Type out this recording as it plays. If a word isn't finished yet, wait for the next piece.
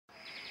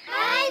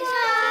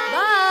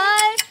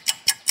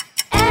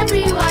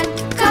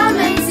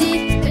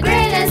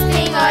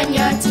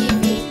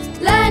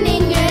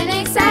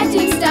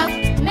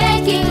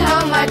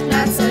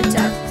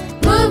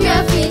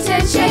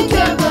and shake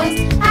your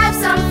bones. Have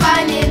some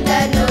fun in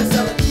the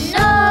KnowZone.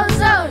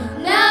 KnowZone,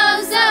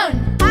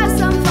 KnowZone. Have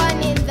some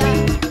fun in the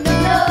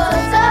KnowZone.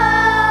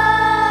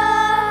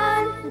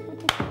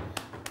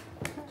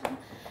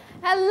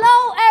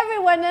 Hello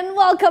everyone and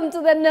welcome to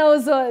the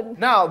KnowZone.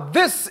 Now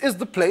this is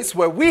the place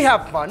where we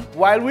have fun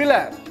while we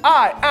learn.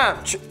 I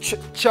am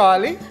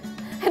Charlie.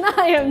 And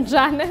I am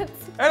Janet.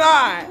 And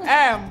I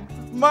am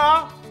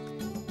Ma.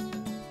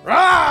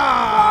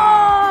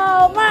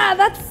 Oh man,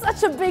 that's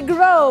such a big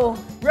row.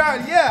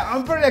 Well, yeah,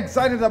 I'm very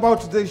excited about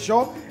today's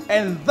show,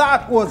 and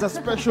that was a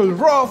special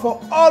row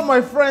for all my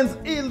friends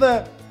in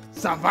the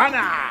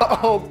savannah.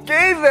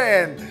 Okay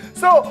then.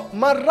 So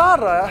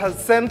Marara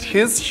has sent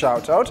his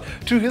shout out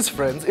to his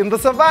friends in the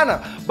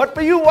savannah. But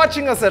for you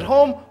watching us at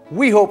home,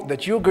 we hope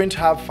that you're going to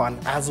have fun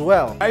as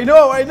well. I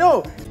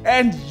know.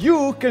 And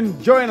you can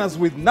join us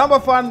with Number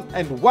Fun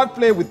and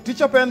Wordplay with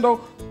Teacher Pendo,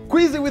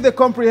 Quizzy with the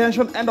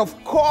Comprehension, and of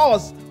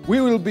course,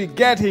 we will be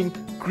getting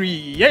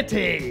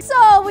creative.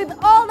 So with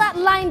all that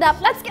lined up,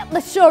 let's get the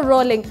show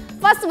rolling.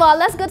 First of all,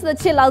 let's go to the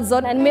chill out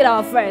zone and meet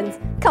our friends.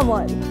 Come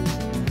on.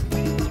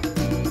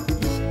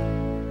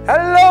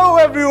 Hello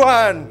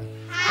everyone.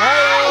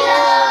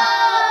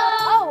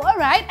 Oh, all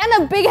right.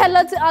 And a big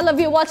hello to all of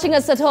you watching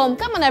us at home.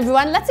 Come on,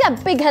 everyone. Let's say a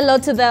big hello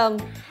to them.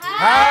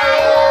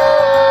 Hello.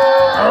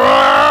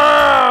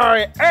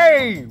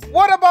 Hey,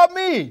 what about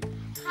me?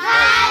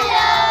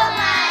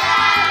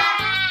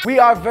 We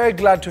are very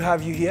glad to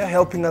have you here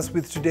helping us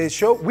with today's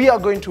show. We are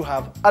going to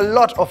have a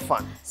lot of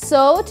fun.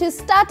 So to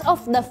start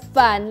off the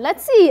fun,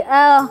 let's see,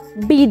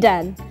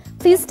 Bidan,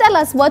 please tell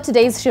us what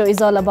today's show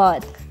is all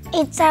about.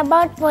 It's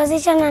about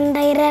position and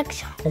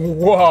direction.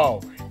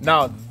 Wow,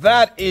 now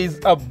that is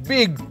a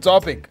big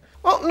topic.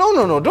 Well,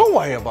 no, don't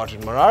worry about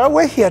it, Marara.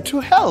 We're here to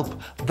help.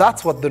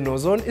 That's what the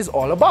KnowZone is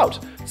all about.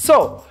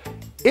 So,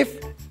 if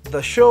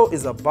the show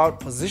is about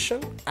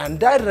position and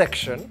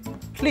direction,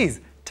 please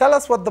tell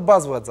us what the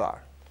buzzwords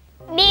are.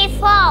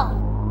 Before.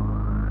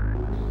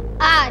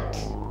 At.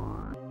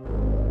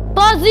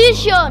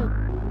 Position.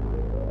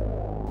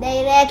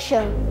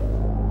 Direction.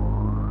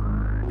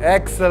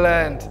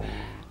 Excellent.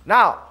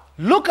 Now,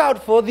 look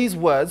out for these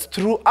words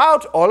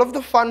throughout all of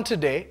the fun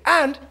today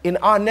and in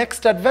our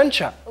next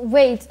adventure.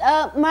 Wait,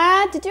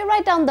 Mara, did you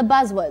write down the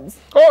buzzwords?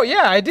 Oh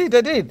yeah, I did.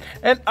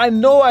 And I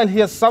know I'll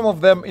hear some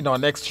of them in our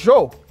next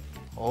show.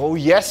 Oh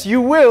yes, you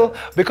will,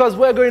 because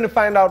we're going to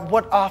find out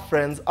what our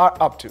friends are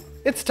up to.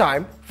 It's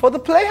time for the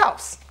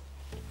Playhouse.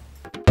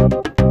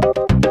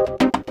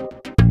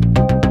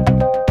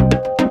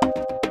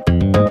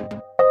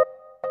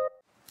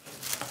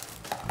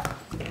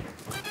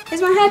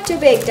 Is my hat too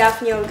big,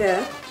 Daphne old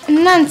girl?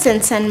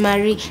 Nonsense,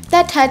 Anne-Marie.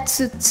 That hat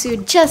suits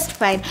you just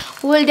fine.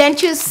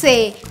 Wouldn't you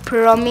say,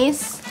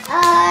 promise?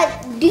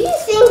 Do you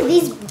think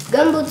these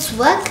gumboots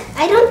work?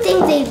 I don't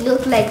think they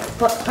look like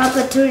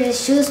proper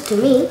tourist shoes to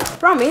me.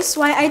 Promise?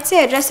 Why, I'd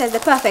say I dress as the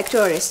perfect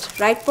tourist.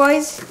 Right,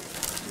 boys?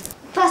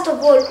 First of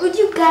all, would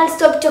you girls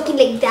stop talking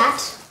like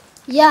that?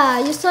 Yeah,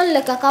 you sound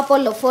like a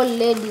couple of old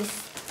ladies.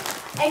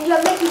 And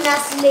you're making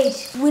us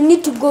late. We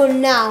need to go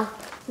now.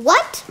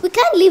 What? We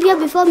can't leave here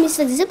before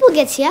Mr. Zippo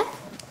gets here?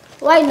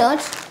 Why not?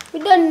 We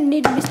don't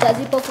need Mr.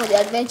 Zippo for the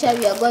adventure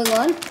we are going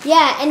on.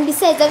 Yeah, and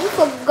besides, have you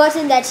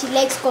forgotten that he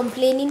likes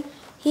complaining?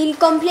 He'll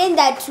complain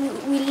that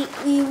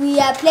we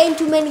are playing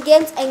too many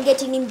games and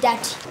getting him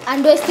dirty.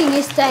 And wasting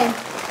his time,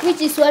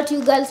 which is what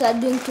you girls are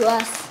doing to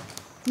us.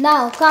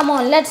 Now, come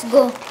on, let's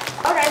go.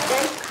 Alright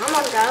then, come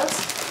on girls.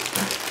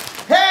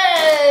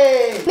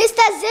 Hey!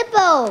 Mr.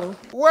 Zippo!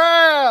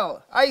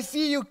 Well, I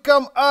see you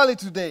come early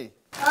today.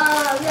 We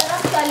are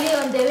actually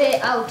on the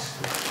way out.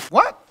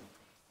 What?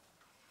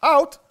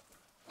 Out?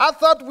 I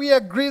thought we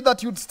agreed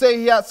that you'd stay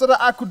here so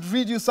that I could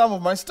read you some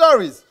of my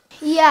stories.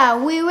 Yeah,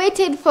 we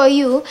waited for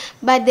you,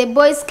 but the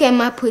boys came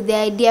up with the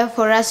idea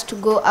for us to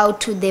go out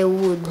to the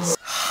woods.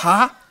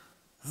 Huh?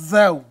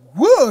 The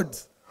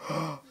woods?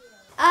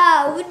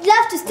 We'd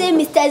love to stay,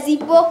 Mr.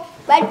 Zippo,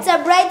 but it's a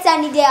bright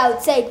sunny day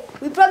outside.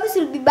 We promise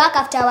we'll be back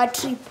after our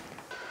trip.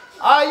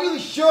 Are you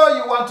sure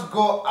you want to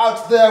go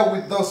out there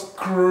with those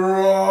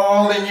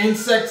crawling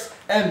insects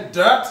and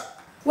dirt?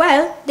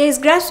 Well, there's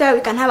grass where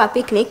we can have a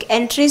picnic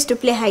and trees to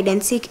play hide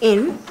and seek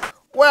in.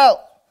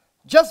 Well,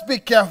 just be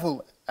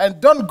careful and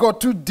don't go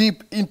too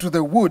deep into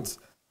the woods.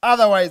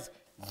 Otherwise,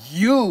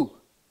 you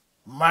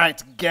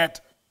might get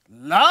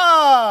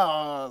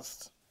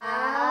lost. We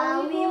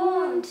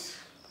won't.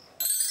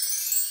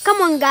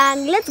 Come on,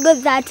 gang, let's go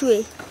that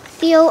way.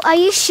 Theo, are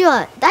you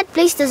sure? That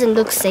place doesn't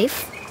look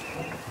safe.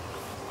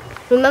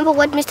 Remember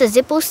what Mr.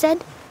 Zippo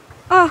said?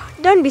 Oh,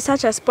 don't be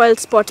such a spoiled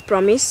sport,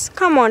 Promise.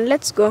 Come on,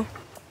 let's go.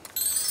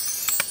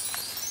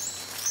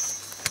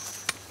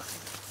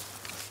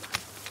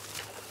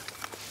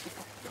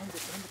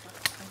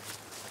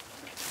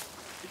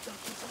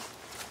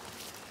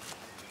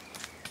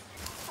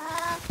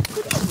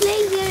 Could you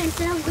play here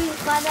instead of going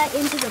further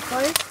into the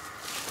forest?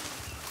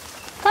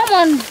 Come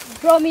on,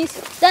 Promise.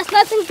 There's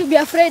nothing to be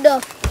afraid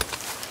of.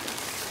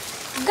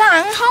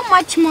 Gang, how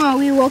much more are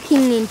we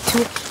walking into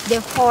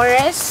the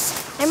forest?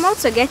 I'm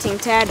also getting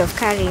tired of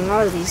carrying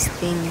all these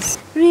things.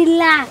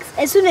 Relax.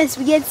 As soon as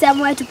we get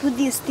somewhere to put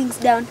these things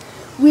down,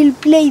 we'll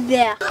play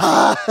there.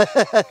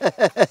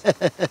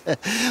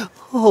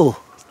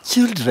 Oh,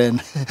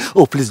 children.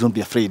 Oh, please don't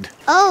be afraid.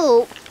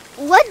 Oh,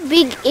 what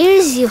big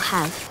ears you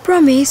have.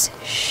 Promise?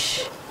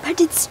 Shh. But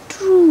it's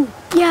true.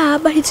 Yeah,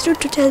 but it's true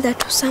to tell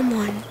that to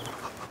someone.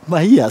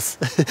 My ears.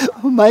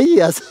 My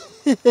ears.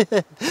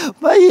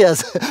 My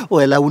ears.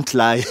 Well, I won't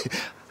lie.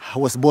 I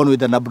was born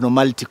with an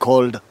abnormality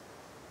called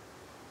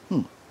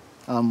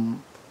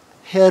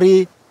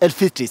hairy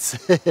elphitis.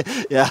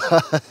 Yeah.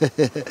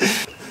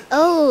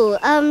 Oh,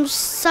 I'm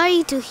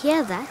sorry to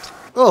hear that.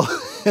 Oh,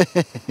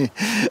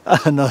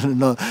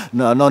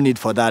 no need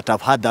for that.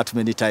 I've had that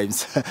many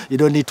times. You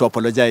don't need to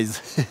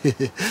apologize.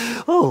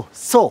 Oh,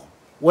 so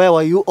where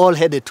were you all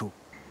headed to?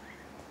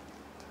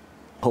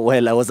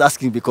 Well, I was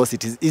asking because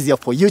it is easier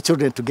for you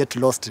children to get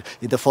lost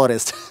in the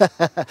forest.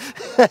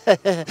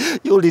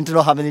 You didn't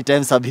know how many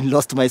times I've been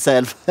lost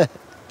myself.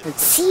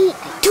 See,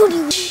 I told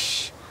you.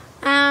 Shh.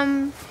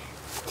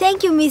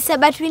 Thank you, mister,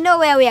 but we know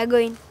where we are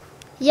going.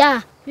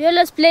 Yeah, we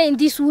always play in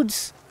these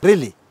woods.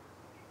 Really?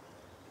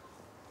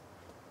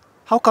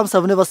 How comes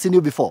I've never seen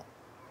you before?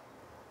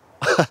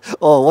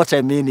 Oh, what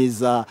I mean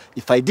is,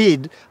 if I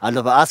did, I'd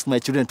have asked my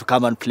children to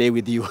come and play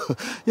with you.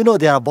 You know,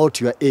 they're about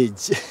your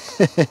age.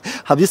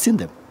 Have you seen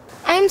them?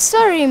 I'm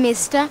sorry,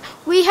 mister.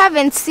 We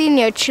haven't seen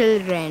your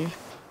children.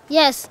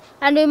 Yes,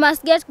 and we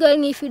must get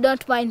going if you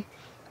don't mind.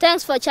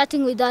 Thanks for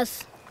chatting with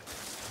us.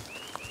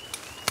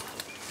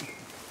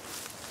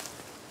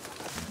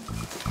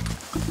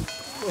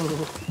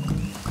 Oh,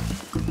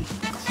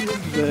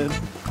 children.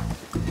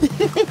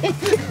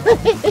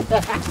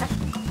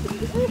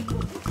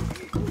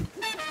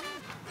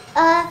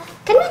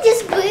 Can we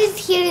just breathe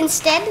here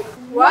instead?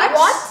 What?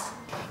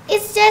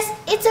 It's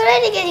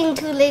already getting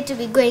too late to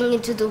be going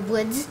into the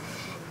woods.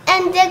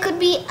 And there could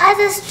be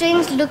other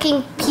strange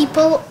looking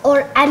people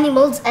or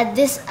animals at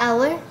this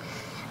hour.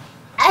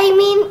 I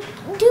mean,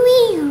 do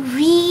we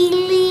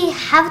really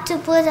have to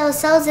put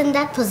ourselves in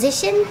that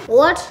position?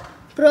 What?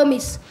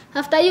 Promise.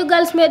 After you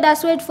girls made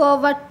us wait for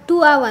over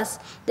 2 hours,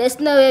 there's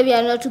no way we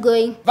are not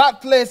going. That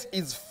place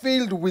is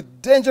filled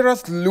with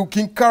dangerous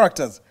looking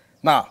characters.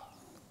 Now,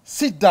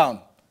 sit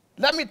down.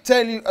 Let me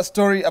tell you a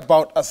story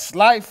about a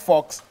sly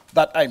fox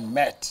that I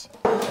met.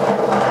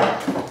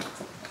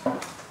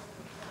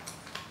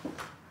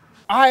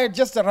 I had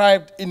just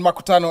arrived in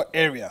Makutano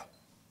area.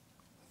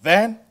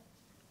 Then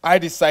I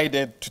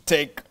decided to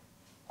take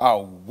a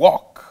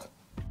walk.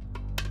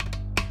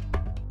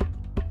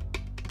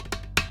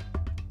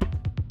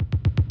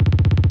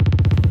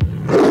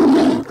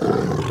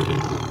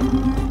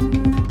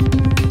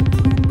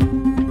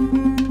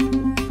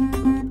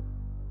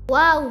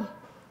 Wow.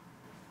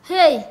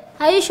 Hey,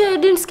 are you sure you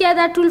didn't scare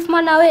that wolf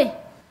man away?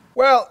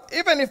 Well,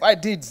 even if I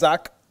did,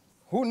 Zach,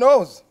 who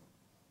knows?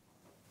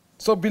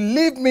 So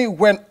believe me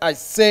when I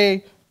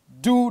say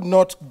do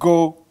not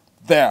go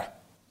there.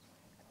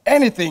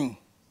 Anything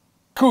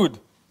could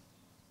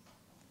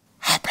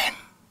happen.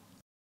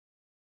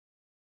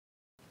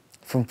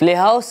 From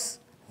Playhouse,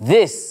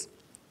 this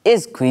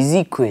is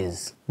Quizzy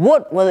Quiz.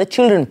 What were the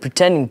children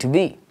pretending to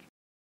be?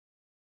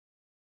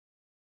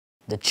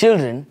 The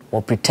children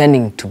were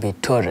pretending to be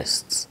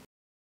tourists.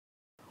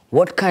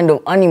 What kind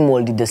of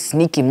animal did the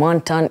sneaky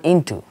man turn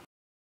into?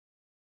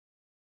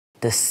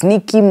 The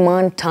sneaky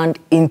man turned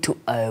into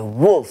a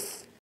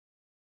wolf.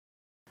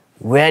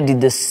 Where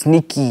did the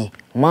sneaky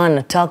man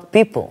attack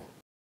people?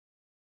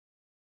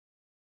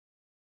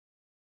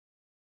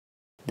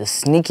 The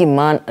sneaky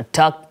man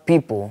attacked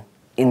people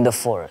in the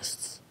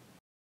forests.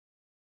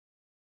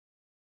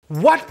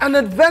 What an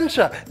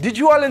adventure! Did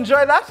you all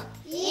enjoy that?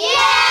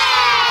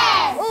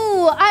 Yes!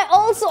 Ooh, I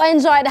also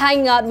enjoyed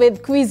hanging out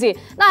with Quizzy.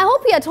 Now, I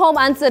hope he at home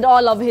answered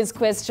all of his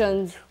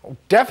questions. Oh,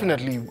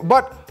 definitely.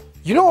 But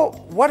you know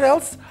what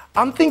else?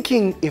 I'm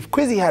thinking if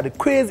Quizzy had a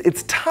quiz,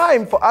 it's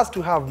time for us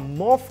to have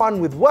more fun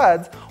with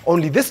words,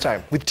 only this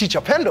time with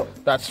Teacher Pendo.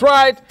 That's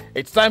right.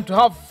 It's time to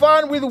have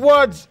fun with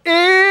words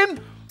in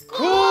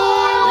Cool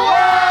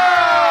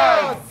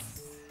Words!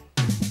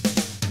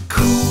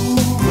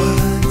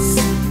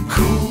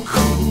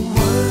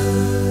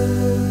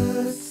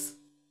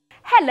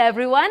 Hello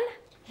everyone.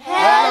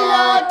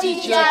 Hello,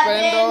 Teacher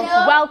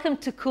Pendo. Welcome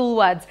to Cool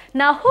Words.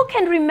 Now, who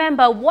can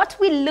remember what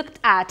we looked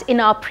at in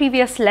our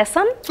previous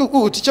lesson?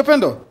 Teacher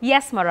Pendo.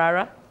 Yes,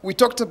 Marara. We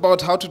talked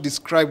about how to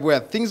describe where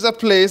things are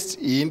placed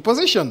in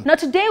position. Now,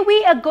 today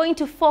we are going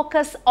to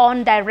focus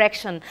on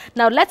direction.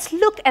 Now, let's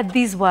look at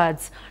these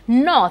words.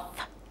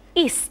 North,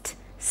 east,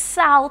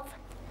 south,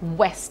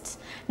 west.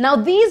 Now,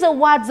 these are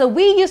words that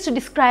we use to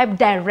describe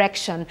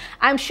direction.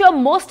 I'm sure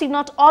most, if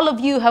not all of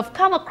you, have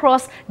come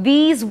across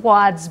these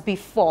words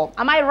before.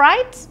 Am I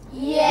right?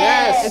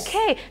 Yes.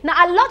 Okay. Now,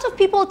 a lot of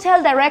people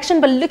tell direction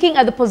by looking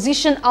at the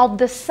position of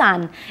the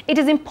sun. It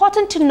is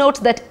important to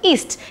note that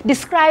east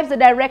describes the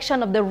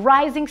direction of the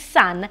rising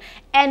sun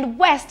and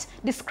west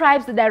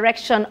describes the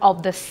direction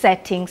of the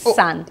setting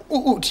sun.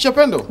 Teacher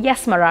Pendo.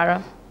 Yes,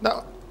 Marara.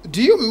 Now,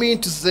 do you mean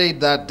to say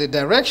that the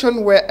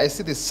direction where I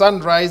see the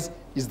sunrise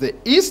is the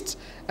east,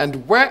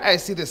 and where I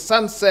see the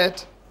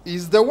sunset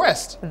is the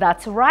west.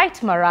 That's right,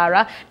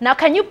 Marara. Now,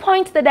 can you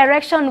point the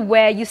direction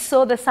where you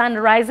saw the sun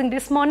rising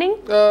this morning?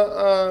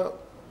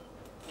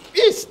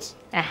 East.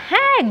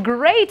 Aha,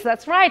 great,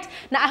 that's right.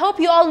 Now, I hope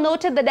you all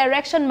noted the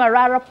direction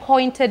Marara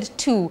pointed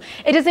to.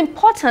 It is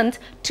important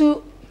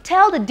to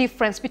tell the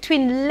difference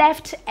between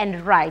left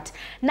and right.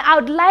 Now, I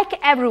would like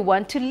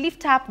everyone to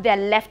lift up their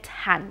left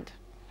hand.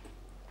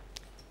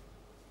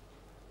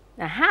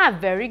 Aha,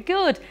 very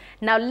good.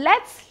 Now,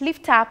 let's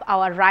lift up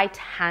our right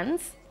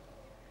hands.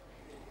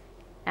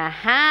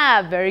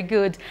 Aha, very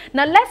good.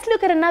 Now let's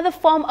look at another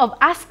form of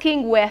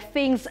asking where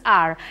things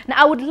are. Now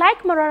I would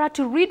like Marara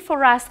to read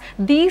for us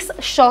this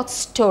short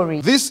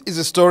story. This is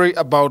a story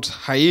about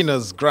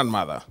Hyena's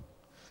grandmother.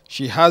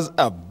 She has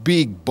a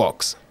big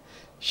box.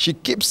 She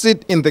keeps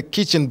it in the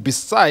kitchen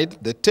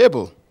beside the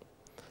table.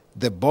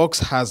 The box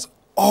has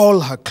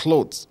all her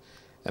clothes.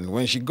 And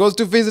when she goes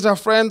to visit her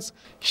friends,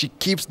 she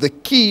keeps the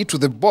key to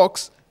the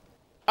box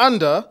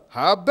under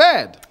her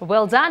bed.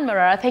 Well done,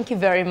 Marara. Thank you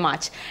very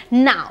much.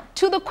 Now,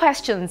 to the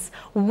questions.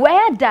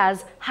 Where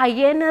does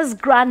Hyena's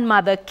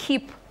grandmother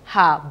keep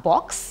her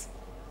box?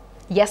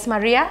 Yes,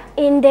 Maria?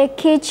 In the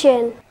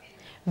kitchen.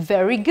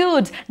 Very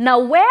good. Now,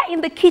 where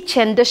in the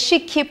kitchen does she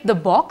keep the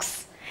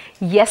box?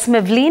 Yes,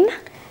 Mevlin?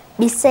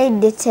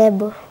 Beside the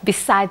table.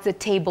 Besides the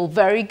table.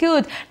 Very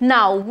good.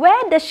 Now,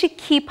 where does she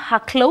keep her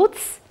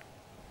clothes?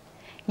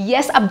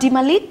 Yes, Abdi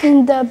Malik?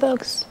 In the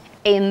box.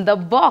 In the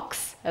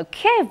box.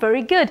 Okay,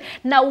 very good.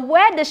 Now,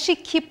 where does she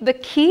keep the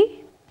key?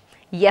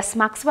 Yes,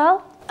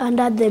 Maxwell?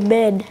 Under the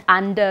bed.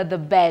 Under the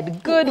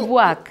bed. Good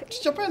work.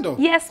 Teacher Pendo.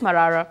 Yes,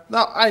 Marara.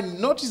 Now, I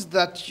noticed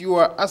that you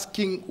are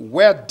asking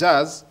where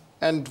does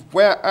and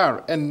where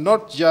are, and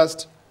not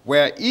just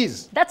where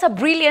is. That's a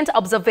brilliant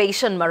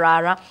observation,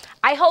 Marara.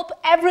 I hope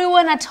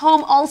everyone at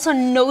home also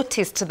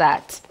noticed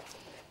that.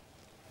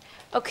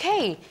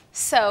 Okay,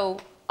 so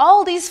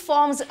all these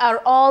forms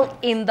are all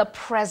in the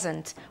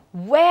present.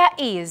 Where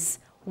is,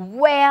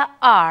 where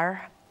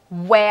are,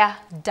 where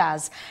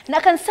does. Now,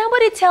 can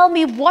somebody tell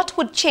me what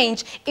would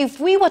change if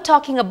we were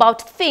talking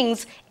about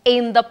things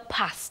in the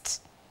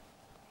past?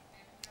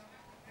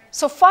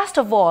 So first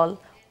of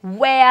all,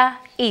 where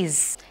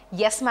is?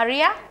 Yes,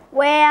 Maria?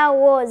 Where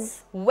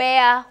was?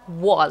 Where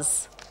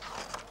was.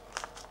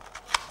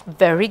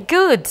 Very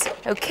good.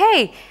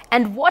 Okay.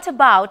 And what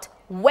about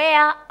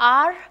where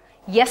are?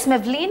 Yes,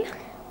 Mevlin?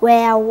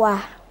 Where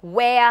were?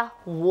 Where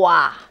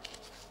were.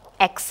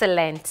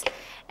 Excellent.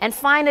 And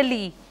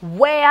finally,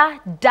 where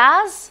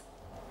does?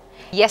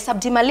 Yes,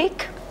 Abdi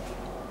Malik?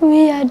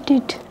 Where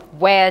did?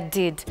 Where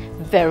did.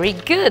 Very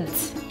good.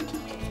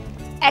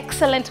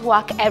 Excellent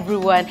work,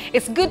 everyone.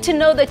 It's good to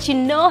know that you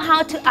know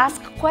how to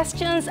ask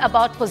questions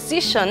about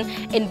position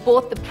in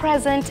both the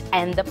present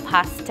and the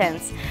past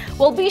tense.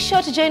 Well, be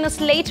sure to join us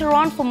later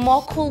on for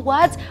more cool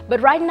words,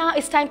 but right now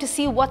it's time to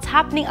see what's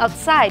happening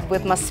outside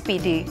with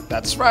Maspidi.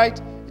 That's right.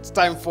 It's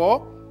time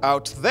for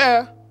Out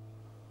There.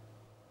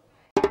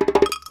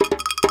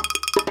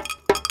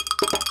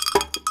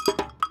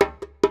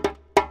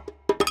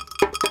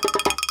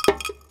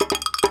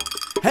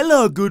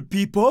 Hello, good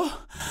people.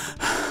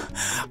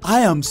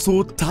 I am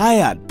so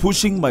tired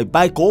pushing my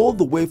bike all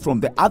the way from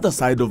the other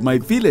side of my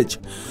village.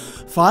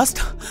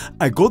 First,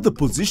 I got the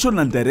position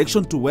and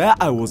direction to where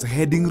I was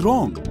heading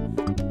wrong.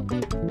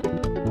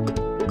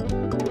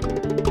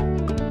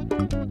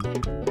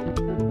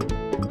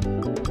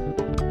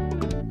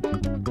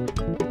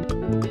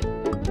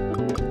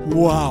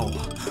 Wow,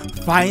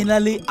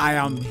 finally I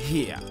am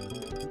here.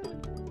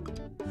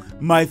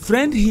 My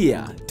friend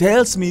here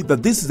tells me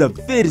that this is a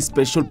very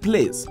special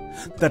place,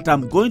 that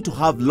I'm going to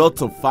have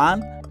lots of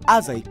fun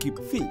as I keep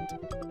fit.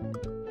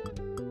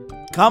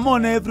 Come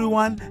on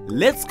everyone,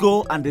 let's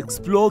go and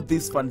explore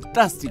this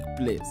fantastic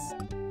place.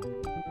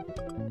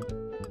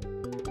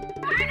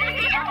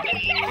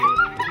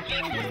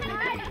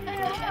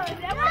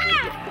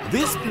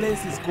 This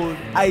place is called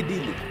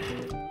Idyllic,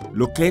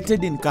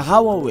 located in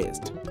Kahawa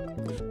West.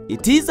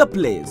 It is a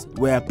place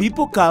where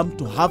people come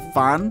to have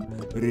fun,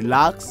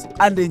 relax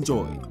and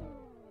enjoy.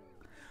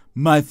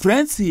 My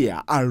friends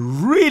here are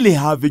really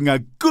having a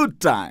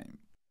good time.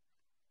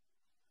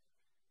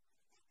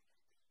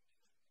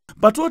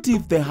 But what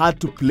if they had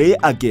to play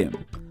a game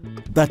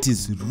that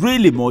is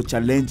really more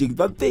challenging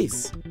than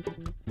this?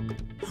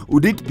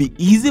 Would it be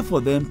easy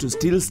for them to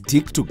still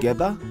stick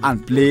together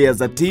and play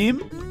as a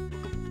team?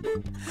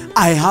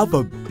 I have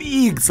a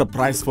big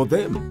surprise for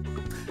them.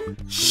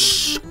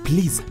 Shh,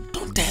 please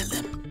don't tell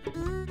them.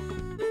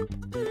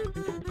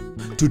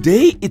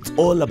 Today it's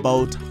all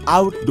about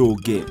outdoor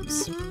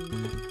games.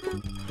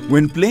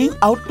 When playing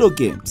outdoor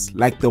games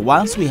like the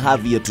ones we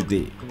have here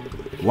today,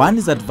 one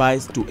is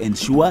advised to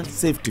ensure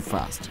safety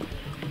first.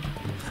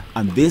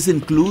 And this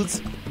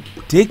includes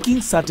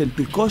taking certain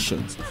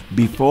precautions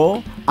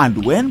before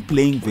and when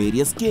playing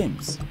various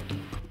games.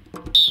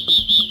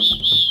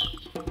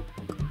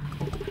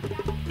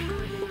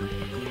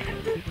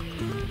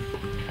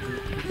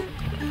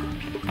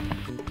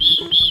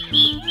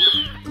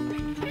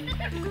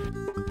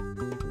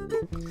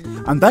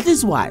 And that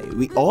is why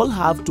we all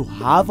have to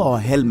have our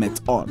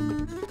helmets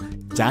on.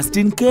 Just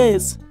in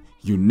case,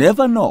 you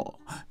never know.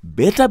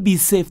 Better be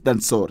safe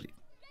than sorry.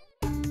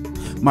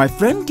 My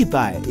friend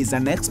Kithai is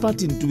an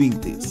expert in doing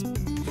this.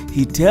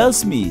 He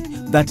tells me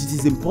that it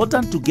is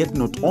important to get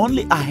not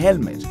only a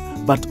helmet,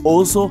 but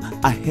also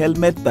a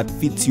helmet that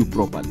fits you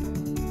properly.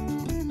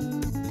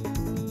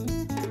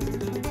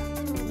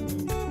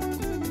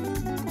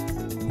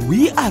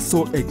 We are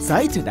so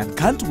excited and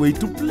can't wait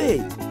to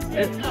play.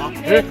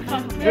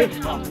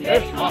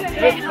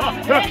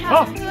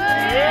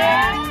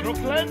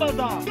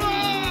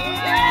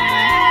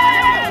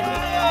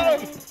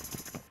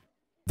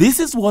 This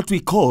is what we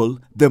call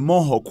the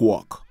Mohawk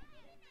Walk.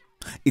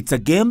 It's a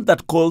game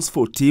that calls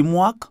for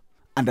teamwork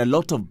and a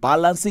lot of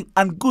balancing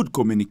and good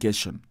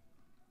communication.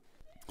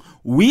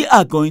 We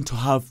are going to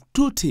have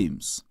two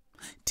teams,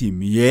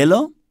 Team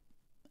Yellow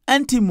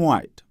and Team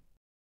White.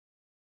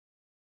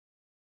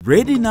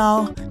 Ready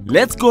now?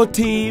 Let's go,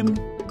 team!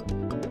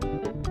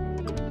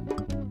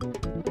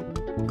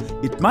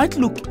 It might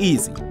look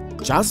easy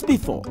just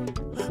before,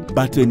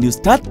 but when you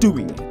start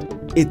doing it,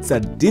 it's a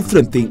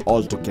different thing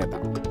altogether.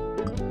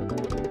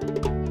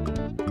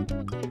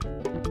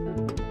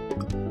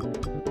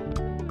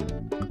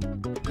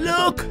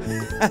 Look!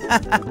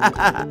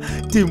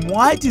 Team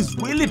White is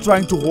really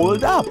trying to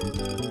hold up.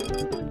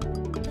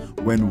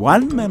 When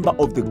one member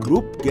of the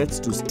group gets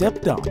to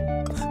step down,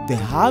 they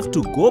have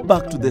to go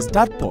back to the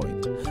start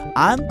point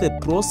and the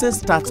process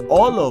starts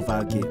all over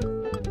again.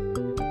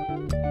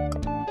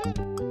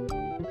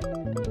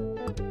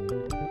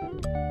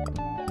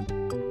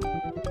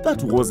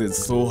 That wasn't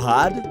so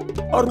hard,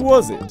 or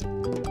was it?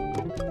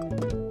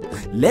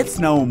 Let's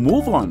now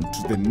move on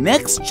to the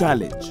next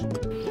challenge.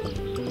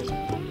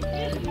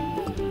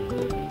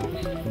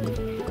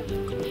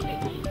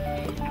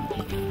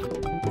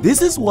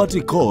 This is what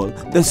we call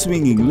the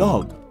swinging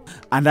log,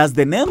 and as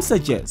the name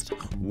suggests,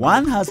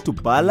 one has to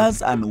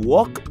balance and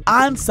walk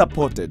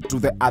unsupported to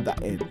the other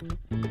end.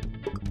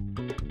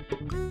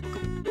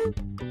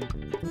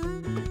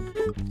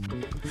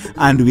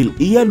 And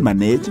will Ian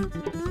manage?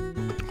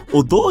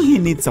 Although he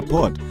needs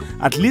support,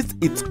 at least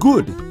it's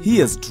good he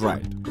has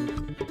tried.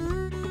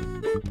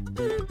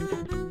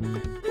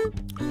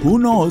 Who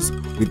knows,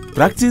 with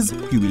practice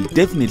he will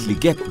definitely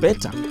get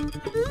better.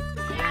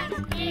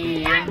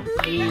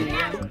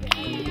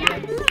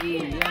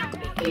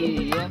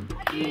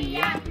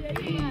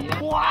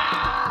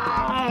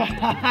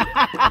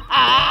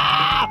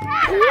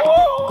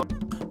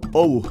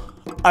 Oh,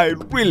 I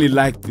really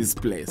like this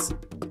place.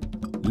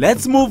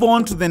 Let's move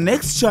on to the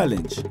next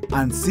challenge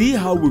and see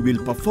how we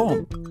will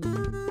perform.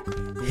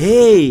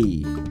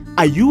 Hey,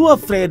 are you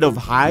afraid of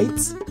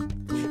heights?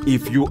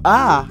 If you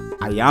are,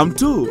 I am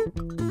too.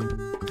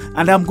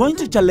 And I'm going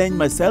to challenge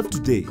myself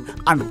today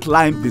and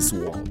climb this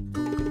wall.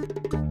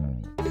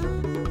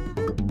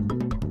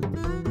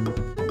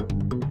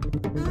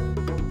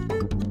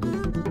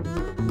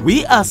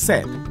 We are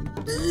set.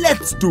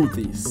 Let's do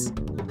this.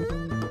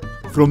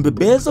 From the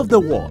base of the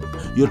wall,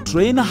 your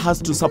trainer has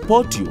to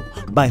support you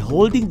by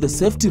holding the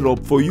safety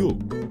rope for you.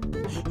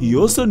 He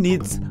also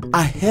needs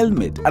a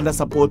helmet and a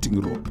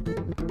supporting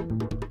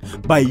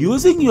rope. By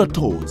using your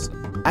toes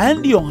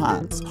and your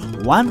hands,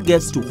 one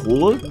gets to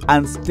hold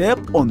and step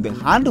on the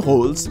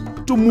handholds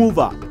to move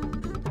up.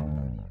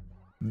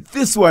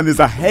 This one is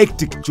a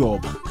hectic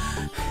job,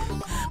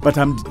 but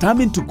I'm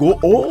determined to go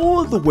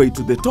all the way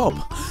to the top,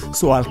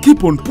 so I'll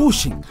keep on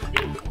pushing.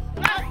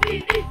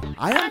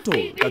 I am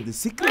told that the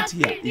secret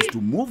here is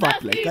to move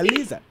up like a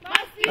lizard.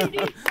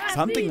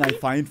 Something I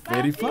find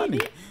very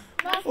funny.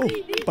 Oh,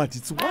 but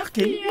it's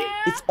working.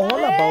 It's all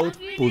about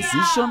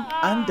position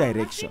and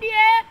direction.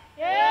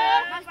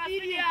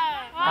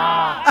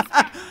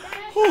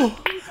 Oh,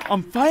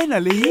 I'm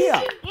finally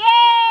here.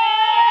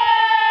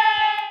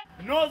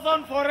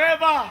 KnowZone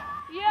forever.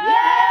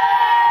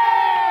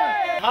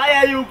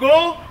 Higher you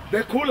go,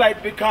 the cooler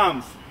it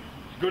becomes.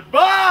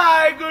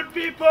 Goodbye, good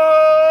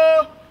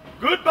people.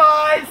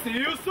 Goodbye. See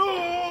you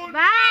soon.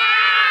 Bye.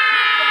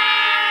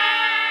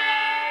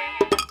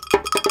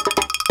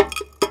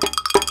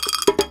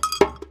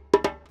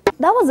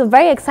 That was a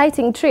very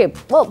exciting trip.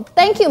 Well,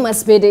 thank you,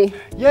 Maspidi.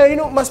 Yeah, you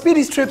know,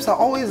 Maspidi's trips are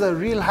always a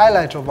real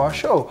highlight of our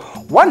show.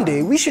 One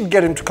day, we should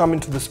get him to come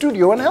into the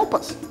studio and help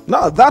us.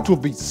 Now, that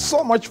would be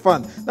so much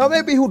fun. Now,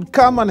 maybe he would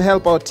come and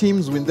help our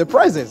teams win the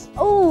prizes.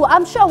 Oh,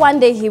 I'm sure one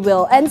day he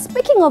will. And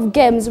speaking of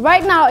games,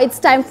 right now it's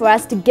time for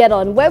us to get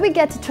on, where we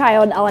get to try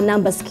on our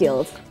number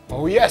skills.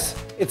 Oh yes,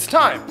 it's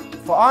time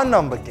for our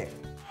number game.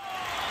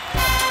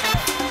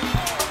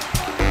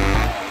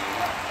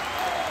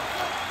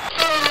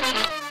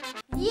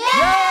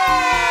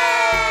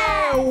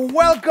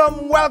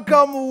 Welcome,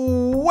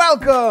 welcome,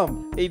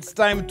 welcome! It's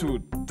time to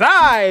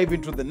dive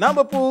into the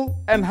number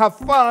pool and have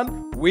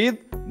fun with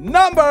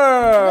numbers!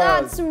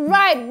 That's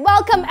right.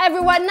 Welcome,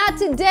 everyone. Now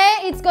today,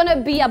 it's going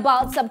to be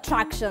about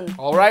subtraction.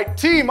 All right,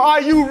 team,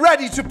 are you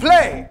ready to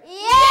play?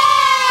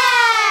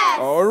 Yes!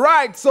 All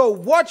right, so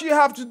what you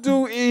have to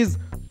do is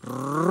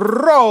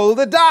roll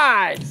the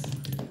dice.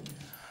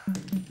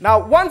 Now,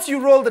 once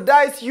you roll the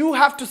dice, you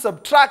have to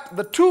subtract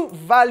the two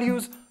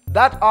values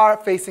that are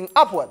facing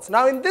upwards.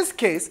 Now, in this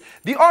case,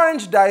 the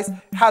orange dice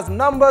has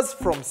numbers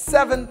from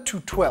 7 to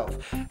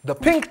 12. The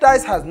pink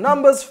dice has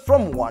numbers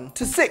from 1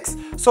 to 6.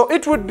 So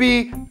it would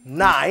be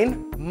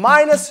 9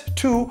 minus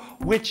 2,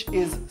 which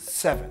is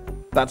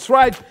 7. That's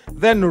right.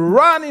 Then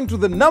run into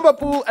the number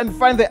pool and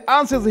find the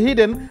answers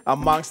hidden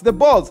amongst the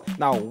balls.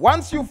 Now,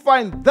 once you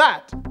find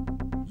that,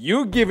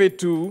 you give it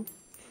to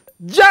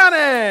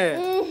Janet.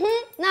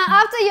 Now,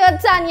 after your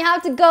turn, you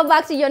have to go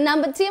back to your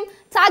number team,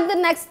 tag the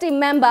next team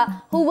member,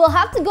 who will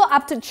have to go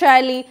up to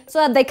Charlie so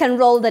that they can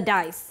roll the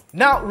dice.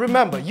 Now,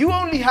 remember, you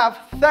only have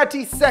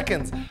 30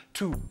 seconds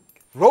to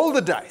roll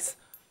the dice,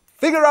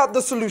 figure out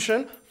the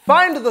solution,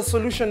 find the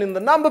solution in the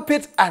number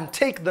pit, and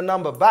take the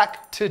number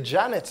back to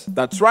Janet.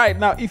 That's right.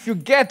 Now, if you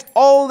get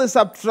all the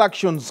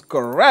subtractions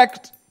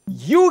correct,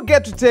 you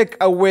get to take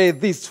away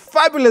these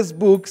fabulous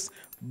books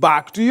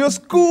back to your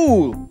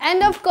school.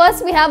 And of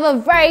course, we have a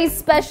very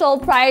special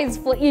prize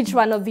for each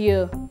one of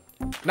you.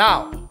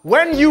 Now,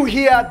 when you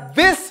hear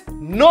this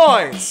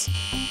noise,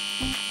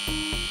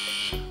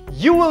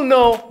 you will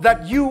know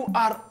that you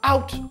are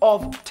out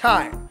of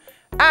time.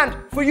 And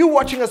for you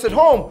watching us at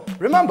home,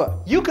 remember,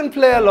 you can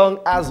play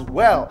along as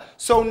well.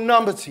 So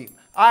number team,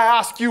 I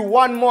ask you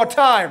one more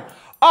time,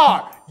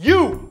 are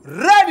you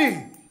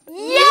ready?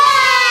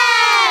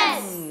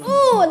 Yes!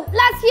 Ooh,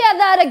 let's hear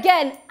that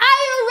again.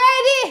 Are you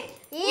ready?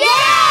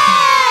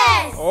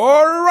 Yes!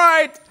 All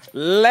right,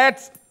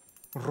 let's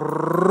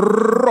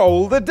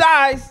roll the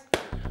dice.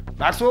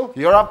 Maxwell,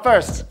 you're up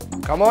first.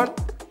 Come on.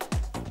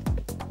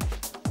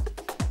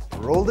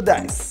 Roll the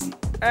dice.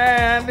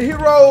 And he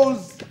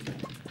rolls.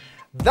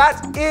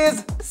 That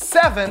is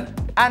 7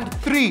 and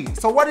 3.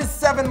 So what is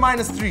 7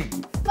 minus 3? 4.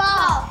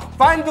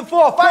 Find the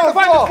 4. Find the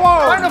 4.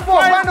 Find the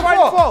 4. Find the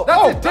 4.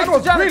 That's it. That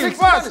was really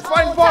fast.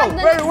 Find 4.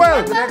 Very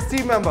well. The next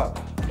team member.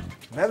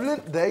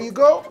 Madeline, there you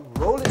go.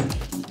 Roll it.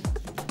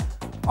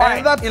 All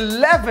right, that's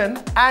 11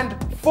 and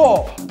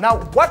 4. Now,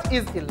 what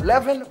is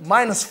 11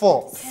 minus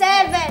 4?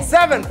 7.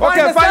 7.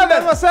 Okay, find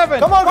number 7.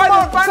 Come on,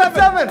 find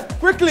 7.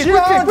 Quickly,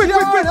 quick.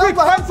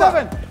 Find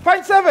 7.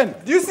 Find 7.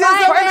 Do you see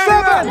Find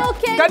 7?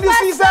 looking. Can you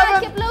see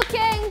 7? Keep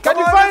looking. Can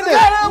you find it?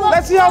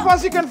 Let's see how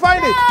fast you can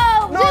find it.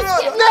 No,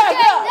 just keep looking.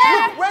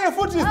 Look where your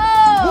foot is.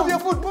 Move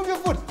your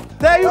foot.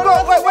 There you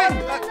go. Wait.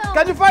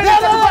 Can you find it?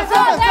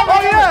 Oh,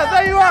 yeah,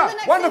 there you are.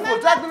 Wonderful.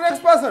 Tag the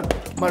next person.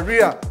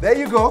 Maria, there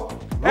you go.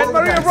 And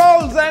Maria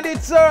rolls, and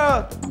it's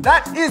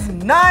that is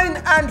 9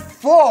 and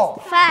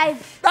 4.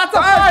 5. That's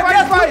a 5.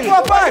 Yes,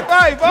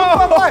 5.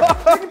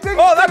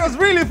 Oh, that was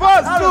really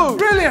fast That too. was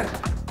brilliant.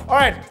 All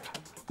right,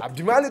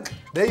 Abdimalik,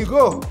 there you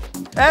go.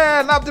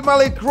 And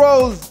Abdimalik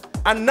rolls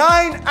a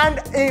 9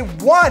 and a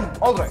 1.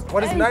 All right,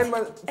 what is 9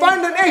 minus?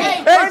 Find an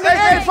 8.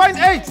 Find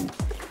 8.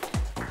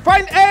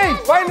 Find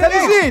 8. Can you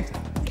see it?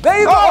 There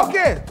you go.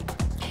 Okay.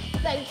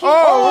 Thank you.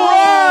 All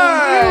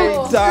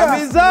right. Time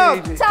is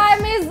up.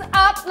 Time is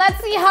up.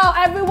 Let's see how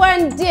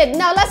everyone did.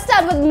 Now let's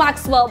start with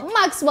Maxwell.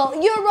 Maxwell,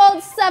 you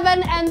rolled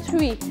 7 and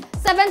 3.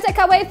 7 take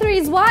away 3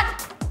 is what?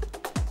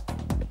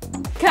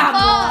 Come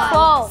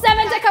on.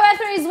 7 take away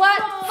 3 is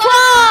what?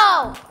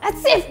 4.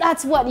 Let's see if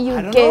that's what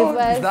you gave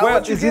us.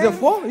 Well, is it a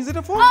 4? Is it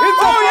a 4?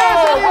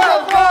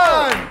 Well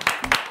done.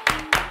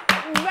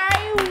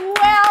 Very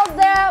well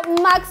there,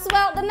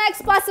 Maxwell. The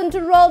next person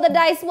to roll the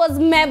dice was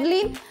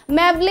Madeline.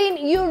 Madeline,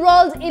 you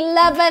rolled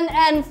 11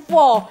 and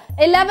 4.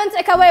 11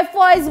 take away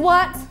 4 is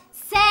what?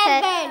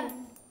 7.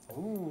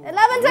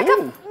 11 take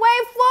away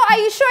 4. Are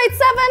you sure it's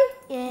 7?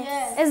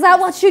 Yes. Is that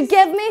what you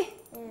give me?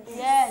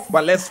 Yes.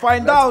 But let's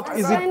find out.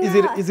 Is it? I think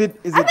you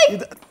give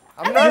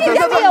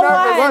me a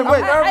 1.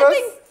 Wait. I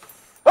think.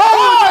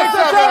 Oh,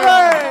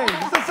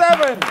 it's a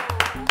 7.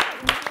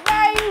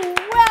 Very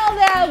well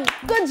there.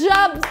 Good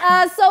job.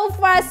 So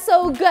far,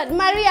 so good.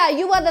 Maria,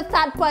 you were the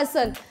third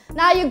person.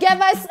 Now you gave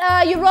us,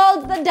 you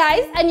rolled the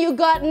dice and you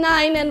got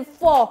 9 and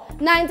 4.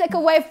 9 take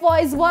away 4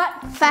 is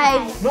what?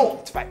 5. No,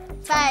 it's 5.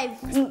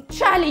 5.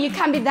 Charlie, you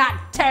can't be that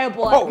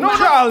terrible. Oh, no,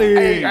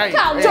 Charlie.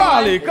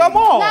 Charlie, come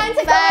on. 9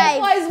 take away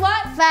 4 is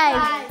what?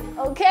 5.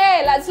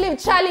 Okay, let's leave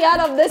Charlie out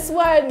of this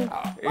one.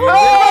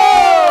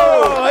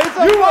 Oh,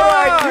 You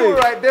were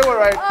right. They were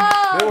right.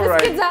 Oh, They were these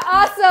right. kids are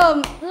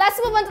awesome. Let's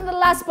move on to the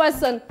last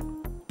person.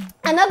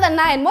 Another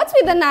 9. What's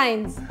with the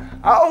 9s?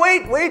 Oh,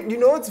 wait. You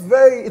know, it's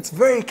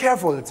very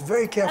careful. It's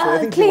very careful. I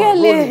think you are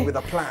clearly. rolling with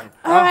a plan.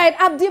 All right,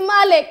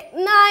 Abdimalik,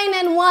 9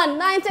 and 1.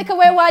 9 take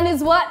away 1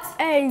 is what?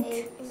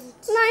 8.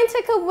 9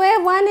 take away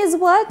 1 is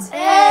what?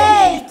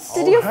 8.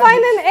 Did you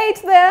find an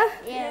 8 there?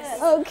 Yes.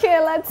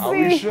 Okay, let's Are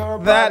we see. sure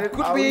about That it?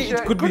 could Are be. we sure?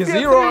 It could be a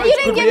 0. You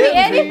didn't give me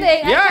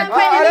anything. Yeah, I can't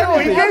find I know.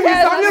 He anything. gave me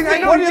Okay, something. let's I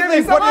see. know. What do you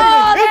think? What do you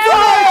Oh, think?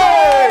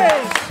 there it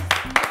is.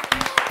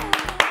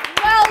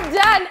 Well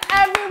done,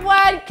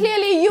 everyone.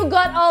 Clearly, you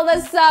got all the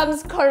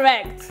sums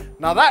correct.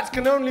 Now that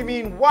can only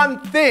mean one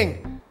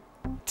thing.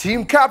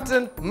 Team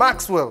Captain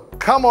Maxwell,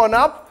 come on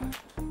up.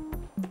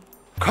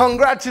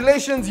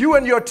 Congratulations, you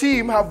and your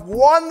team have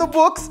won the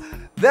books.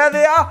 There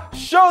they are.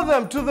 Show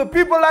them to the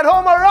people at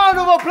home. A round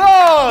of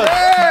applause.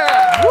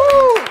 Yeah.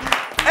 Woo.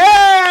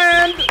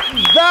 And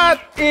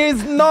that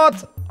is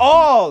not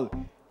all.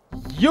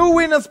 You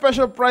win a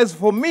special prize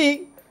for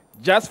me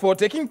just for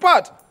taking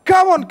part.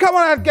 Come on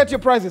and get your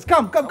prizes.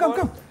 Come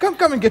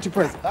and get your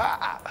prizes.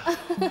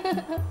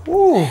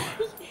 Ooh.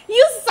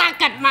 You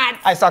suck at maths.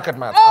 I suck at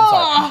maths, I'm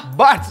sorry.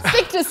 But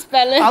Stick to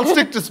spelling. I'll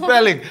stick to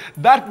spelling.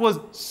 That was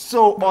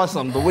so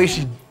awesome. The way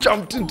she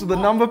jumped into the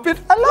number pit.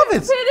 I love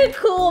it. Pretty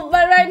cool,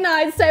 but right now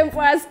it's time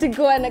for us to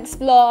go and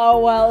explore our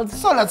world.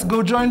 So let's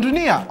go join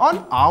Dunia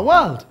on Our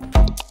World.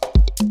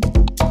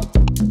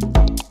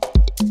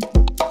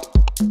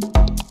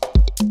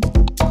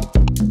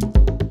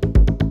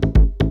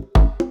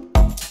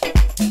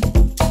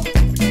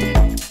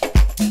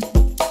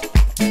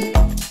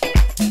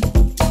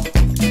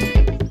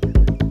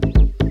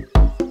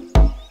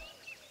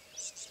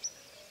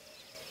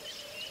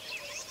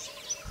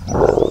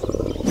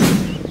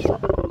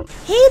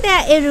 Hey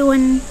there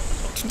everyone!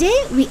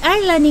 Today we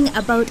are learning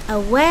about a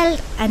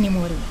wild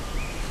animal.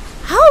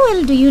 How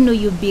well do you know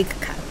your big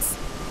cats?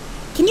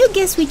 Can you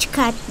guess which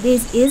cat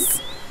this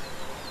is?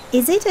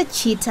 Is it a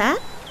cheetah,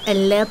 a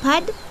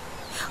leopard,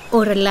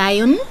 or a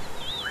lion?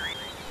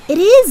 It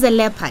is a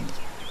leopard.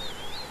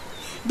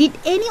 Did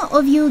any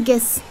of you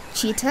guess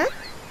cheetah?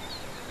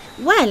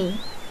 Well,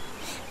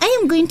 I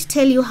am going to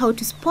tell you how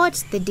to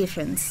spot the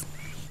difference.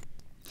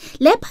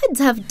 Leopards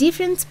have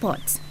different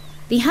spots.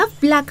 They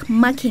have black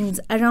markings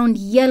around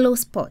yellow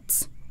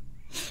spots,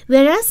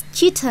 whereas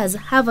cheetahs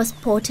have a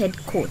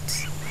spotted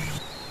coat.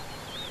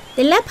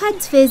 The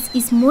leopard's face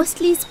is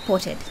mostly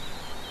spotted.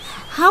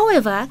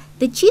 However,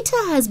 the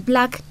cheetah has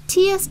black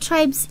tear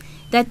stripes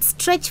that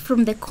stretch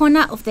from the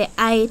corner of the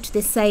eye to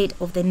the side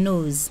of the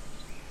nose.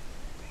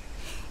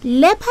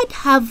 Leopards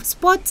have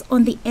spots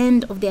on the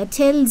end of their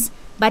tails,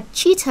 but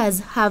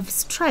cheetahs have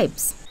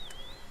stripes.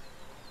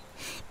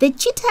 The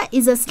cheetah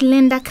is a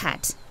slender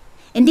cat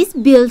and is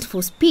built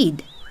for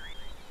speed.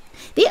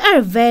 They are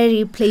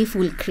very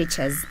playful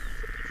creatures.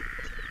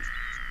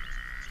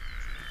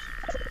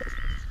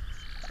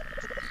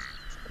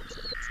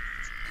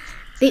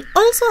 They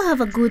also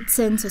have a good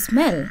sense of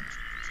smell,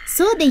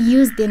 so they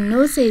use their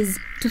noses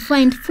to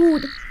find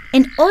food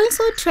and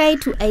also try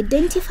to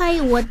identify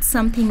what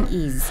something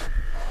is.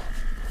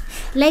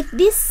 Like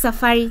this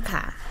safari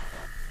car.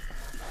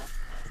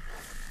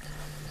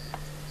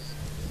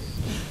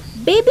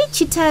 Baby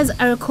cheetahs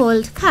are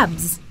called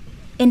cubs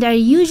and are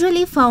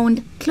usually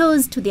found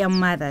close to their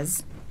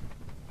mothers.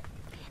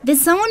 The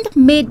sound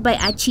made by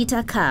a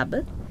cheetah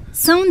cub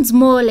sounds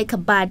more like a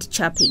bird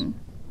chirping,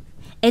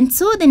 and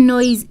so the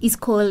noise is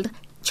called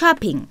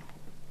chirping.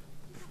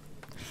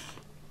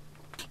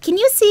 Can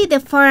you see the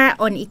fur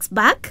on its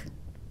back?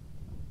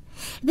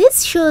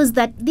 This shows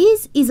that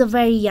this is a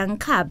very young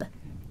cub.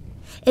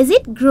 As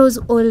it grows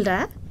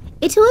older,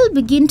 it will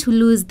begin to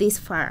lose this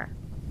fur.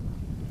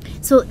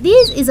 So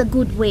this is a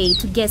good way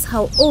to guess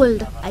how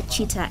old a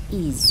cheetah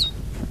is.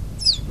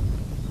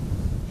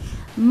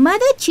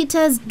 Mother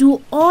cheetahs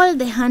do all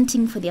the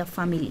hunting for their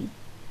family.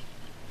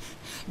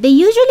 They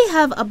usually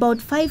have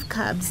about 5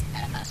 cubs,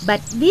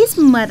 but this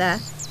mother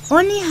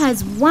only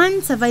has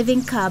one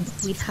surviving cub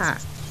with her.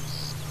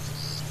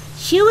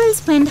 She will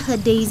spend her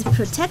days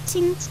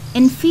protecting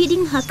and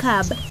feeding her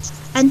cub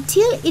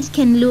until it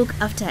can look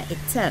after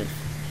itself.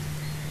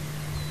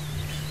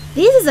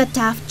 This is a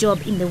tough job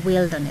in the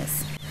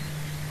wilderness.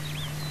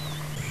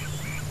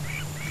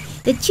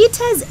 The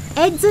cheetah's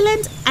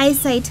excellent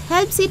eyesight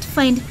helps it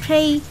find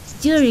prey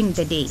during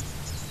the day.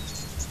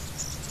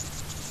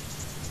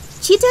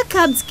 Cheetah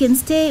cubs can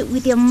stay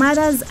with their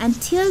mothers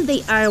until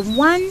they are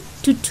 1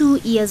 to 2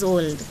 years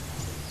old.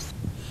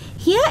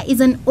 Here is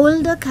an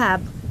older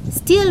cub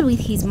still with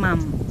his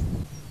mom.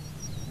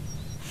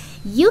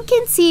 You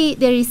can see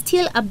there is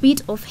still a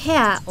bit of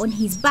hair on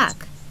his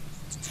back,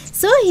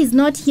 so he's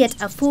not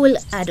yet a full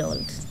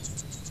adult.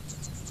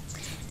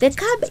 The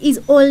cub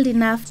is old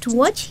enough to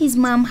watch his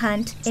mom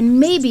hunt and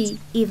maybe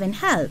even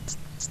help.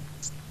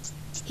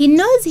 He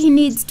knows he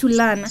needs to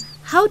learn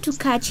how to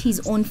catch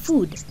his own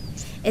food,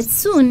 and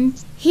soon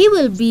he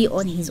will be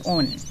on his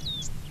own.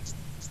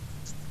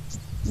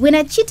 When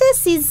a cheetah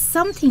sees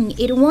something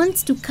it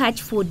wants to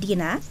catch for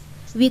dinner,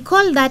 we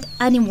call that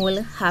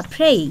animal her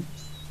prey.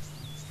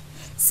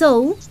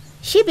 So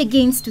she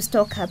begins to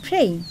stalk her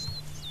prey.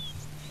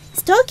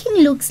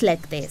 Stalking looks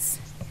like this.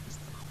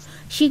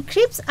 She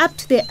creeps up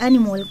to the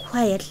animal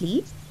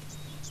quietly,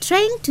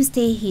 trying to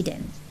stay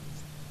hidden.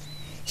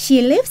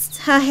 She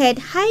lifts her head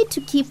high to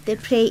keep the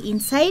prey in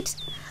sight,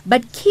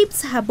 but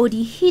keeps her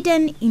body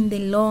hidden in the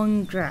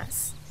long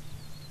grass.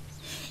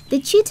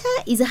 The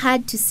cheetah is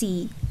hard to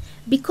see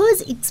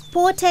because its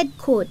spotted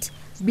coat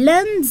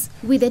blends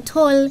with the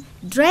tall,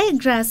 dry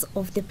grass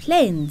of the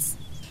plains.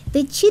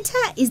 The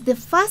cheetah is the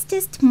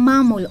fastest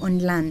mammal on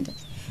land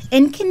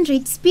and can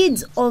reach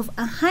speeds of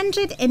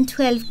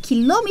 112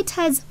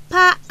 kilometers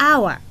per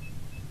hour.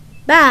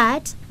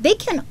 But they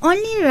can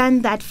only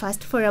run that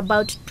fast for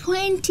about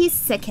 20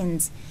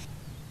 seconds.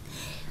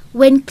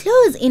 When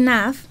close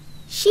enough,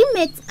 she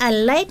makes a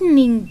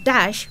lightning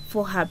dash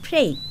for her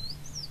prey.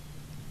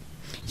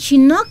 She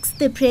knocks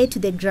the prey to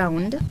the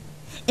ground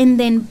and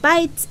then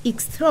bites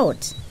its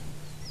throat.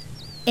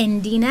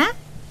 And dinner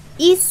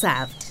is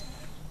served.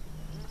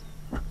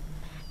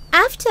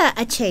 After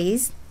a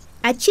chase,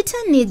 a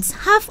cheetah needs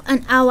half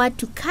an hour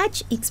to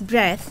catch its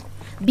breath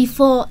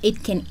before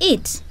it can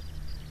eat.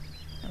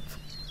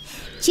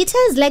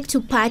 Cheetahs like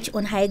to perch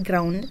on high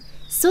ground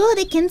so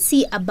they can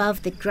see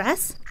above the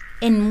grass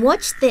and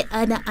watch the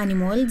other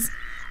animals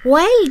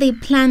while they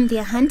plan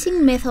their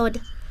hunting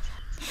method.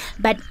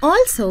 But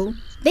also,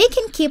 they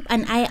can keep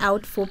an eye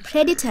out for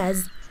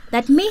predators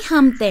that may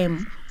harm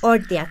them or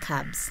their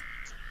cubs.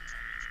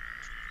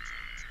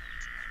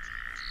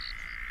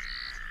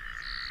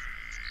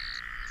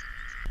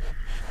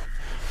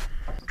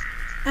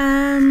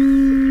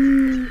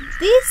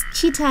 This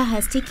cheetah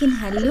has taken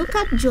her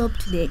lookup job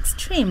to the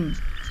extreme.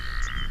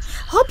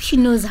 Hope she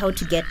knows how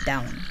to get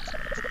down.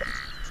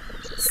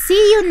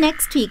 See you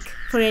next week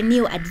for a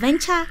new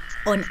adventure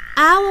on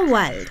Our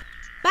World.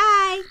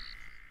 Bye!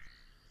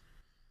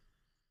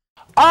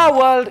 Our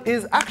world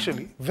is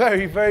actually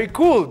very, very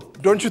cool.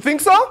 Don't you think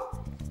so?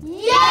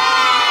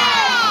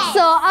 Yeah!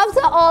 So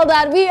after all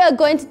that, we are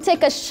going to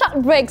take a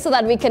short break so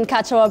that we can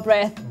catch our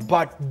breath.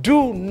 But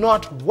do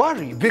not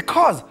worry,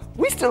 because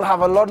we still have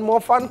a lot more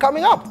fun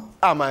coming up.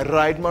 Am I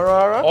right,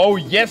 Marara? Oh,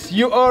 yes,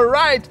 you are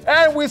right.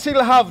 And we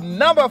still have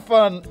number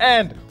fun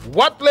and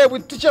what play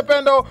with Teacher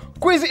Pendo.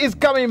 Quiz is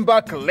coming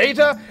back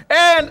later.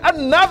 And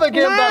another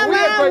game that we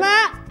are going...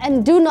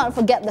 And do not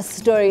forget the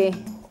story.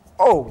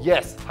 Oh,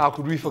 yes. How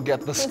could we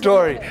forget the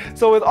story?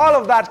 So with all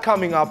of that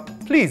coming up,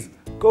 please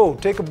go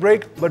take a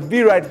break, but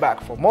be right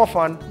back for more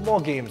fun, more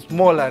games,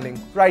 more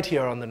learning right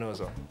here on the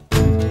KnowZone.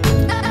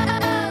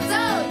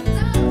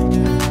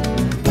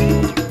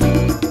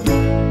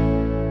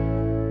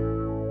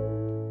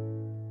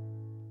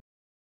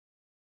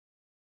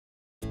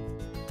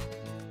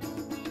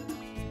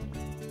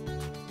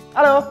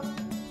 Hello.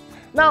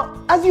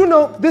 Now, as you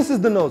know, this is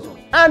the KnowZone.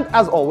 And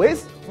as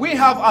always, we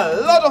have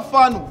a lot of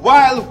fun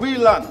while we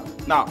learn.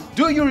 Now,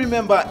 do you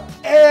remember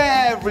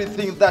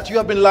everything that you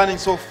have been learning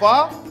so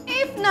far?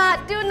 If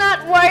not, do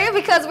not worry,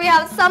 because we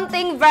have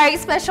something very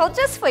special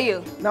just for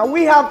you. Now,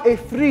 we have a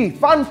free,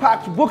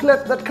 fun-packed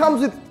booklet that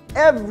comes with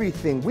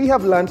everything we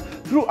have learned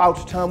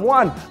throughout term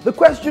 1. The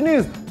question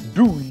is,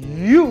 do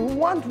you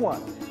want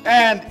one?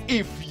 And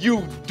if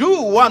you do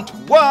want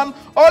one,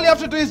 all you have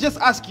to do is just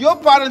ask your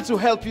parents to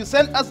help you.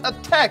 Send us a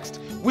text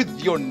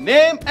with your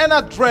name and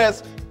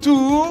address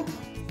to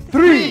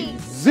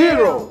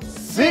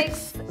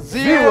 30606.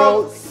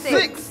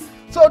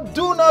 So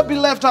do not be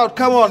left out.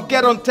 Come on,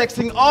 get on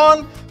texting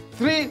on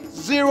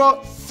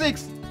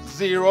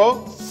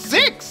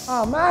 30606.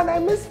 Oh man, I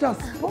missed a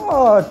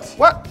spot.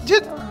 What?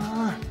 It's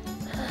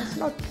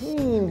not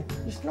clean.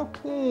 It's not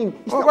clean.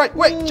 It's not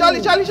wait, clean.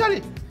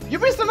 Charlie. You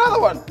missed another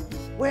one.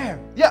 Where?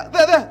 Yeah,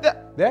 there.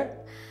 There?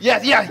 Yeah.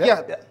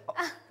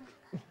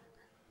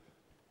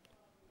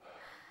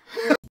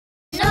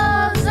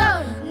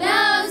 KnowZone.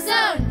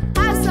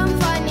 Have some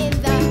fun in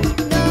the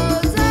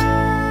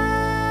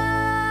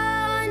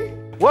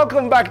KnowZone.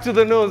 Welcome back to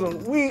the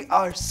KnowZone. We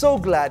are so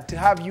glad to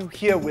have you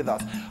here with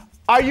us.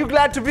 Are you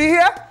glad to be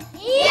here?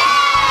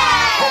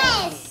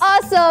 Yes!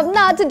 Awesome.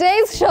 Now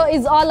today's show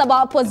is all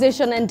about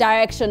position and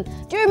direction.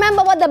 Do you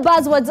remember what the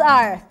buzzwords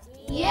are?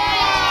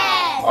 Yes!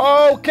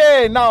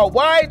 Okay, now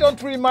why don't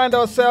we remind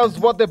ourselves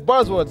what the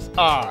buzzwords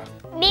are?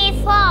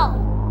 Before.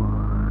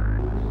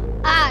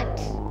 At.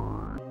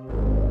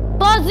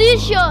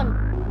 Position.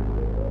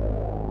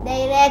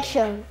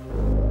 Direction.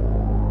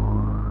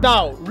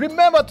 Now,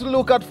 remember to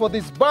look out for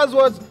these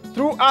buzzwords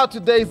throughout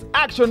today's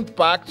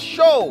action-packed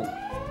show.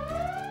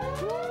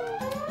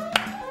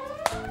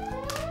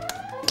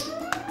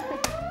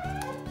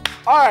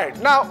 Alright,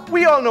 now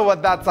we all know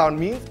what that sound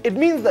means. It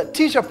means that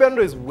Teacher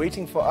Pendo is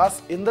waiting for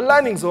us in the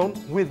learning zone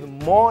with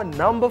more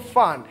number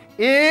fun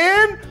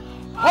in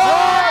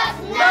Hot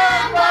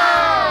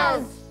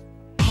Numbers!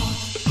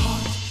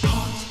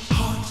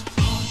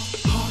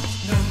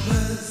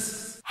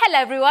 Hello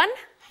everyone.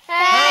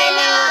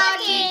 Hello,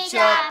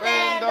 Teacher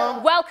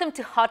Pendo. Welcome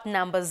to Hot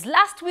Numbers.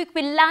 Last week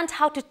we learned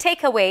how to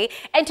take away,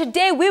 and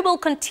today we will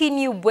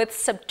continue with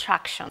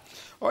subtraction.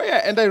 Oh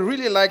yeah, and I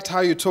really liked how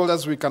you told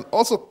us we can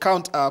also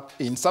count up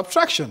in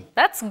subtraction.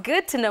 That's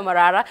good to know,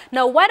 Marara.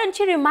 Now why don't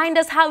you remind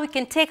us how we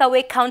can take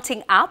away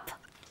counting up?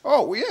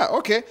 Oh yeah,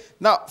 okay.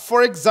 Now,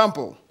 for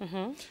example,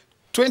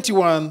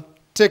 21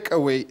 take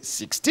away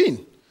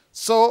 16.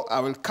 So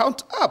I will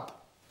count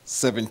up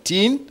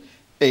 17,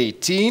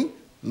 18,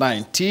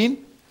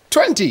 19,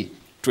 20,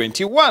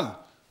 21.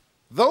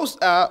 Those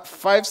are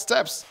 5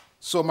 steps.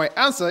 So my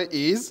answer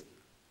is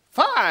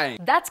 5.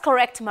 That's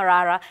correct,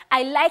 Marara.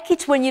 I like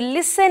it when you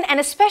listen, and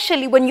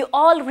especially when you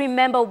all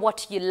remember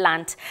what you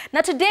learned.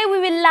 Now today we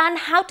will learn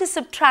how to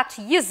subtract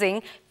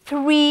using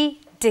 3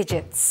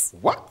 digits.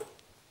 What?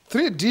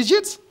 3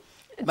 digits?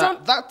 Now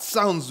that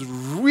sounds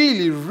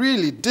really,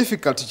 really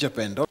difficult, Teacher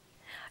Pendo.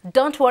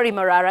 Don't worry,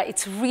 Marara,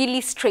 it's really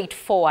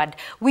straightforward.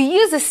 We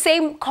use the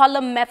same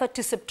column method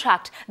to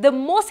subtract. The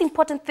most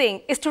important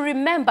thing is to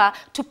remember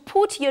to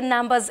put your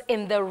numbers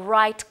in the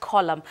right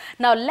column.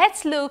 Now,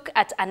 let's look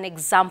at an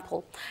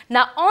example.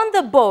 Now, on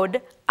the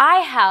board, I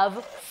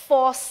have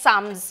 4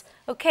 sums.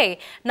 Okay,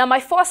 now my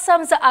 4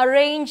 sums are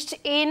arranged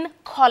in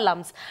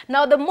columns.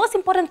 Now the most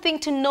important thing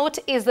to note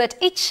is that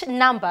each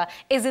number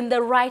is in the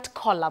right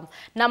column.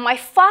 Now my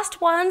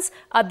first ones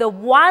are the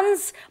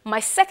ones, my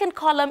second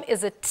column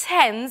is the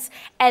tens,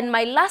 and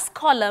my last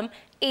column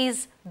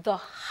is the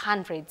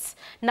hundreds.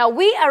 Now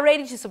we are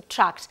ready to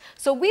subtract.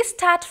 So we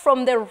start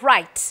from the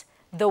right,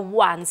 the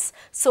ones.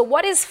 So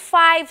what is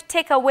 5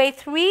 take away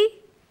 3?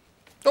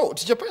 Oh,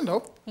 Teacher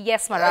Pendo?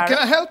 Yes, Marara. Can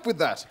I help with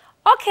that?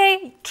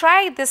 Okay,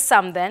 try this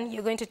sum then.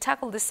 You're going to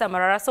tackle this sum,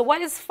 Marara. So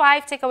what is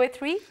 5 take away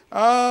 3?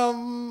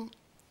 2.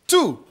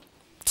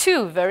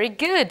 2, very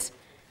good.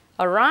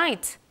 All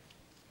right.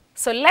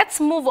 So let's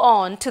move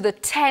on to the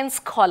tens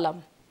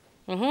column.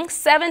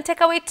 7 take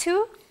away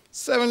 2?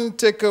 7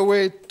 take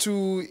away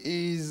 2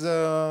 is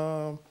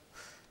 5.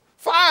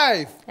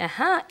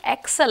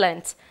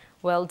 Excellent.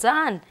 Well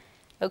done.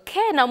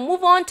 Okay, now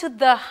move on to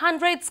the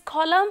hundreds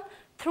column.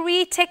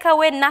 3 take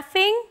away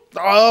nothing?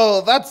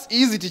 Oh, that's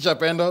easy, Teacher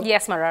Pendo.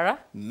 Yes, Marara.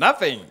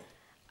 Nothing.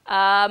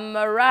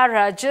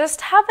 Marara,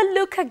 just have a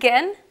look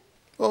again.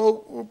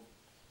 Oops,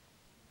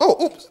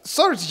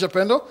 sorry, Teacher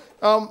Pendo.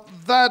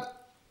 That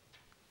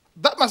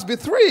must be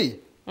 3.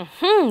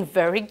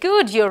 Very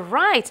good, you're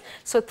right.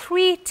 So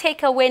 3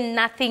 take away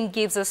nothing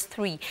gives us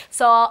 3.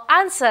 So our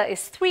answer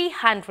is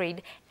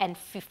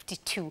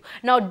 352.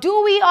 Now,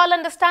 do we all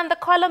understand the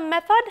column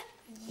method?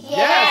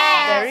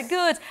 Yes. Very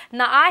good.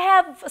 Now I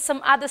have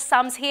some other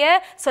sums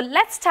here. So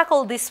let's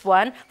tackle this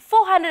one.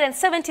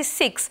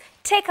 476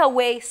 take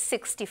away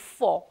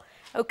 64.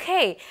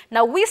 Okay.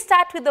 Now we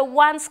start with the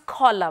ones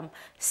column.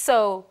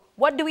 So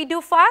what do we do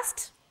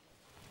first?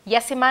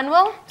 Yes,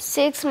 Emmanuel?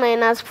 6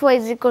 minus 4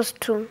 is equals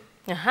to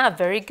 2.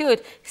 Very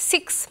good.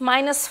 6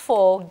 minus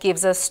 4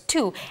 gives us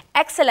 2.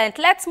 Excellent.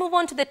 Let's move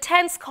on to the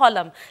tens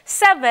column.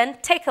 7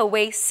 take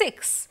away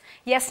 6.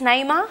 Yes,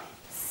 Naima?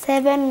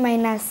 7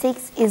 minus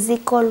 6 is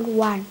equal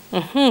 1.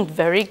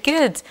 Very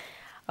good.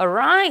 All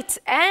right.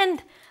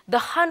 And the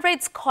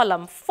hundreds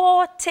column.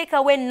 4 take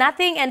away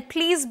nothing. And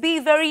please be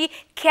very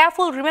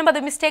careful. Remember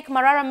the mistake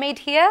Marara made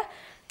here.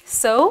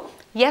 So,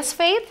 yes,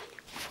 Faith?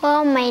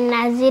 4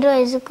 minus 0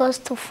 is equals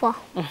to 4.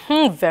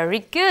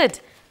 Very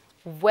good.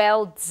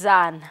 Well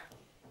done.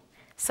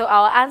 So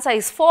our answer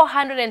is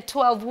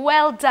 412.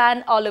 Well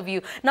done, all of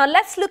you. Now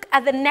let's look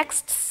at the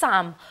next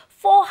sum.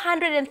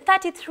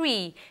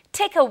 433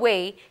 take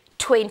away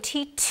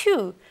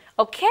 22.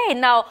 Okay,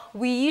 now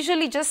we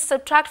usually just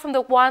subtract from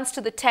the ones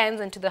to the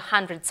tens and to the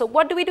hundreds. So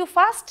what do we do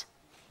first?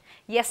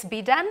 Yes,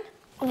 Bidan?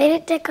 3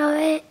 take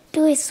away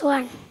 2 is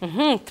 1.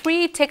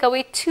 3 take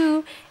away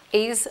 2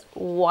 is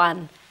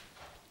 1.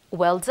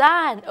 Well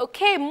done.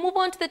 Okay, move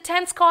on to the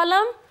tens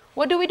column.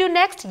 What do we do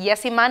next?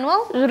 Yes,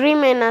 Emmanuel? 3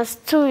 minus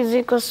 2 is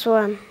equals to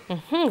 1.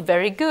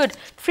 Very good.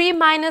 3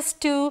 minus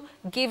 2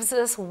 gives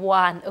us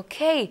 1.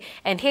 Okay,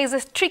 and here's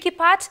the tricky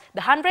part. The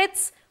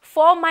hundreds.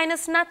 4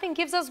 minus nothing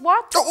gives us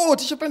what? Oh,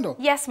 Teacher Pendo.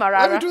 Yes,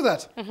 Marara. Let me do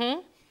that.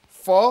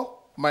 4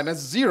 minus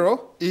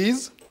 0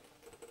 is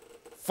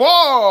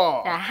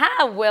 4.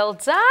 Well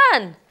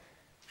done.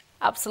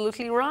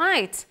 Absolutely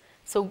right.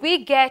 So we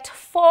get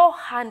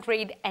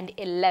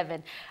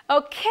 411.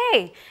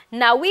 Okay,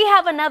 now we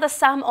have another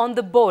sum on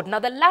the board. Now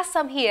the last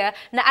sum here,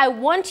 now I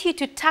want you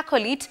to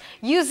tackle it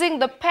using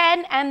the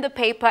pen and the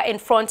paper in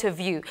front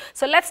of you.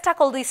 So let's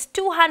tackle this.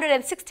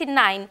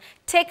 269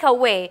 take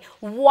away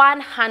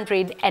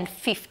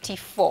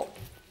 154.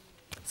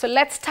 So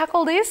let's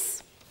tackle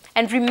this.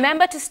 And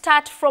remember to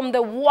start from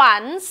the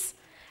ones,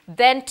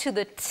 then to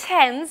the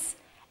tens,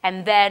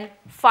 and then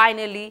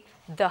finally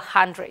the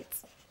hundreds.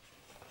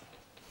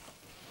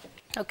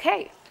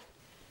 Okay.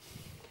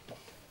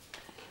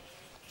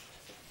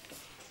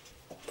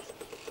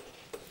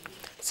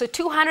 So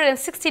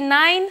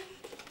 269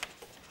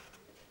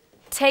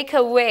 take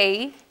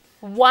away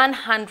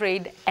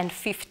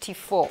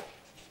 154.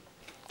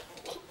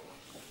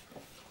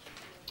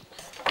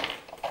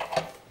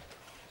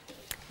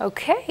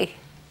 Okay.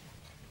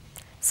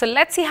 So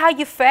let's see how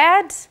you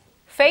fared.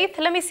 Faith,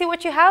 let me see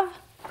what you have.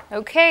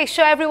 Okay,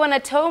 show everyone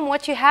at home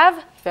what you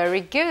have. Very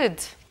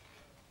good.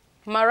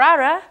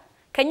 Marara,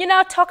 can you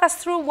now talk us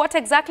through what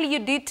exactly you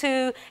did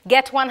to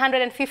get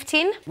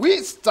 115? We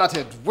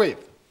started with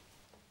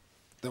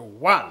the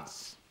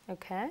ones.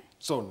 Okay.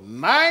 So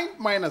 9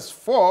 minus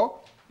 4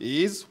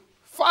 is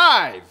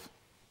 5.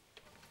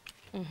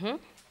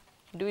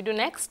 Do we do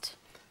next?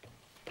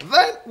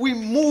 Then we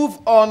move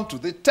on to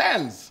the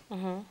tens.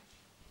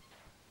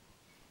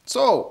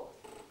 So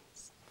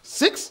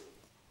 6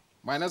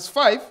 minus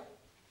 5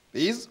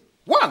 is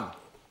 1.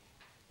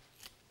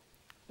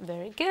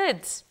 Very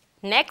good.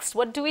 Next,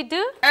 what do we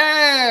do?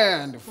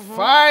 And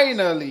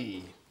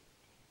finally,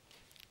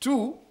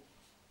 2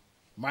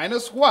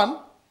 minus 1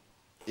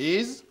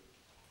 is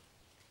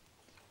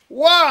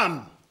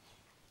 1.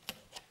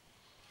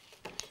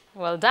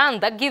 Well done.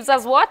 That gives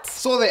us what?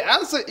 So the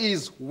answer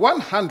is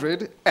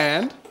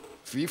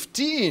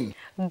 115.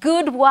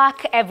 Good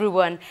work,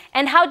 everyone.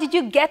 And how did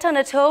you get on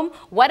at home?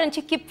 Why don't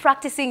you keep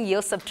practicing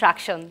your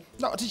subtraction?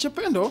 Now, Teacher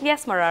Pendo.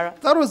 Yes, Marara.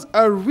 That was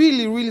a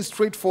really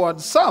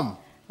straightforward sum.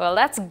 Well,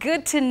 that's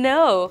good to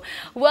know.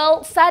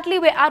 Well, sadly,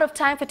 we're out of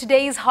time for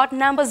today's Hot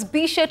Numbers.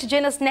 Be sure to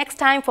join us next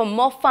time for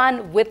more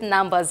fun with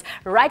numbers.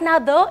 Right now,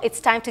 though, it's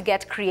time to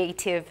get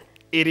creative.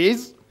 It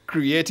is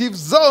Creative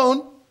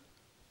Zone.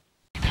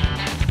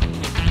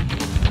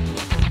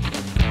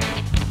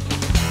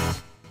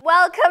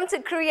 Welcome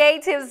to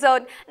Creative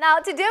Zone. Now,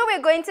 today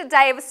we're going to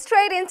dive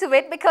straight into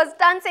it because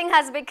dancing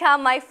has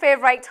become my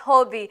favorite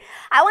hobby.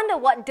 I wonder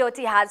what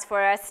Doti has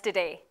for us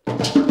today.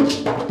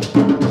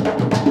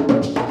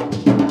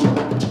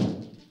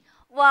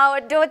 Wow,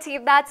 Doti,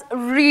 that's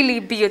really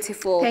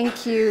beautiful.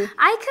 Thank you.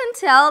 I can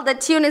tell the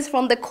tune is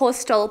from the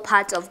coastal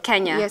part of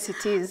Kenya. Yes,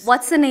 it is.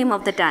 What's the name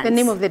of the dance? The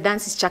name of the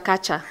dance is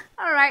Chakacha.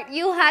 All right,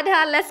 you had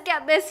her. Let's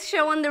get this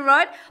show on the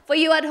road. For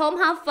you at home,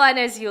 have fun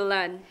as you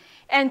learn.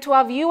 And to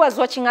our viewers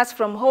watching us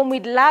from home,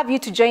 we'd love you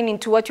to join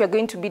into what we're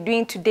going to be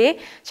doing today.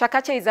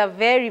 Chakacha is a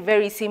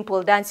very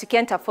simple dance. You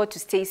can't afford to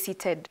stay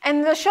seated. And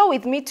in the show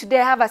with me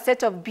today, I have a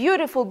set of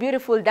beautiful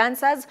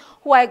dancers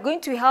who are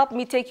going to help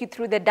me take you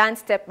through the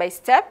dance step by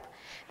step.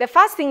 The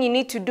first thing you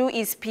need to do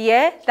is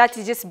pied. That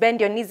is just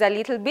bend your knees a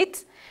little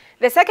bit.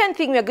 The second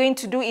thing we're going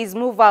to do is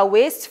move our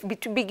waist,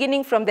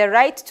 beginning from the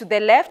right to the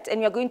left,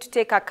 and we're going to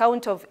take a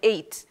count of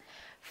 8.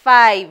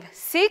 5,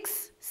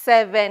 6,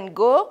 7,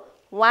 go.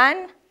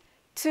 1,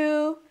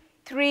 2,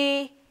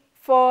 3,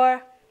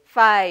 4,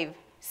 5,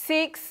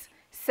 6,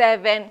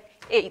 7,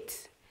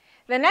 8.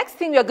 The next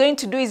thing we're going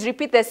to do is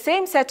repeat the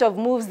same set of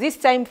moves, this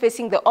time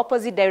facing the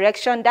opposite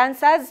direction.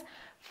 Dancers,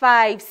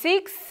 5,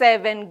 6,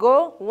 7,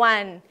 go.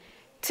 1,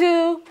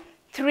 2,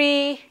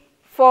 3,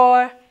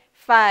 4,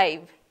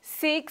 5,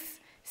 6,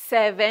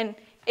 7,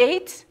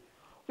 8.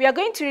 We are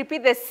going to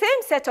repeat the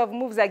same set of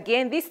moves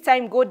again. This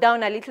time go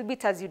down a little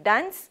bit as you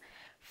dance.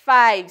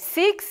 5,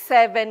 6,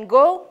 7,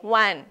 go.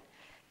 1,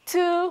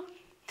 2,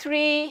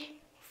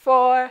 3,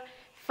 4,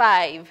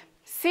 5,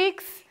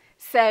 6,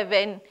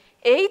 7,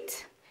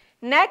 8.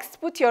 Next,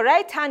 put your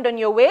right hand on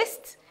your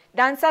waist.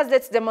 Dancers,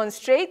 let's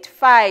demonstrate.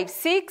 5,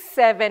 6,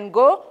 7,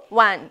 go.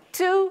 1,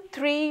 2,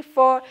 3,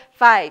 4,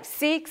 5,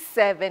 6,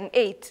 7,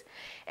 8.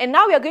 And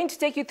now we are going to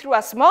take you through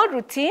a small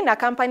routine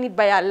accompanied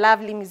by our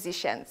lovely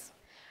musicians.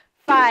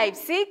 5,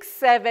 6,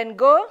 7,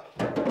 go.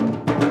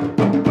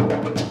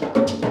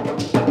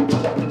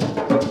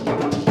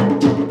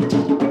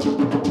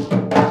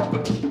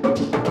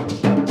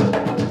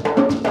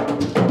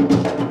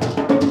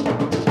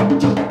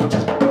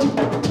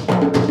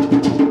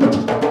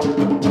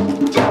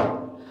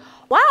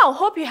 Wow,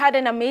 hope you had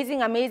an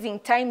amazing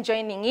time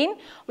joining in.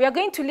 We are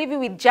going to leave you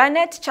with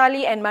Janet,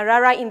 Charlie, and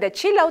Marara in the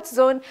chill out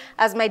zone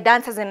as my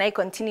dancers and I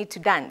continue to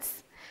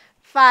dance.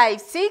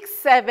 5, 6,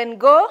 7,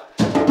 go.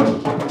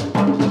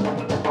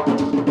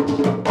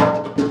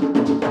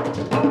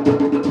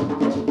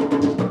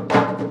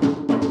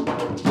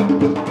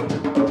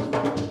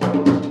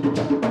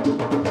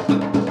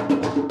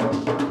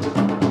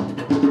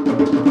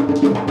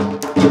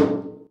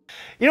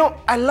 You know,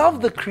 I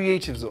love the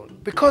Creative Zone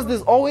because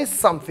there's always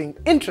something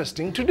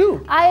interesting to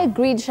do. I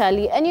agree,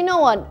 Charlie. And you know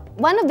what?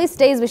 One of these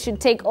days we should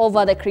take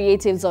over the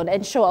Creative Zone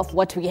and show off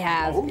what we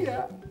have. Oh,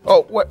 yeah.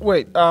 Oh,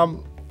 wait,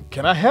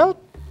 can I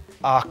help?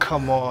 Ah,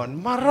 come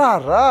on,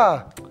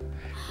 Marara.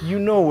 You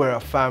know we're a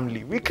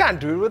family. We can't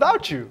do it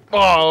without you.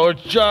 Oh,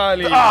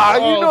 Charlie.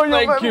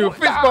 Thank you.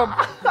 Fist bump.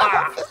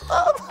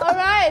 All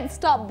right,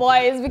 stop,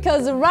 boys,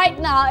 because right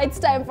now it's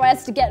time for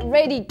us to get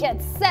ready,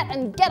 get set,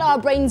 and get our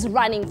brains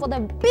running for the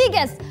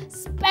biggest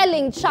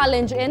spelling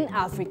challenge in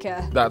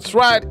Africa. That's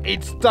right.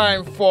 It's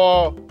time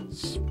for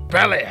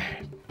spelling.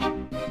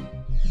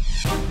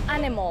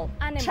 Animal,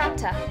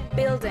 chapter,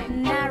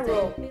 building,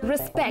 narrow,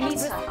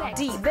 respect,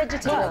 deep,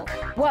 vegetable,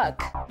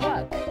 work.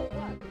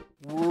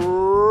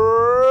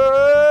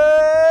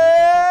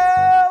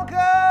 Welcome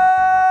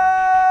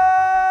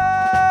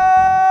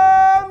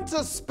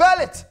to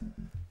Spell It.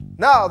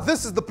 Now,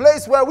 this is the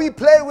place where we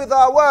play with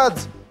our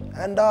words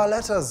and our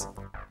letters.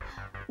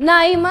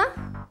 Naima,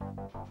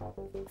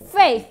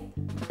 Faith,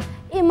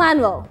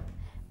 Emmanuel,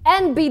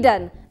 and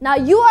Bidan. Now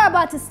you are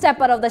about to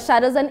step out of the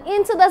shadows and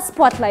into the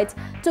spotlight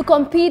to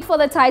compete for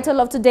the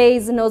title of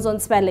today's KnowZone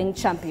Spelling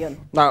Champion.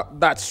 Now,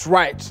 that's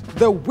right.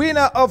 The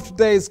winner of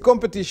today's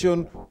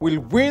competition will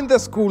win the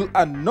school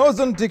a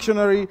KnowZone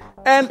dictionary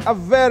and a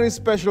very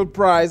special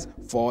prize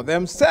for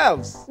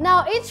themselves.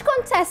 Now, each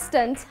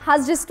contestant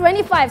has just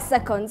 25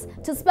 seconds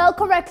to spell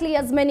correctly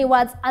as many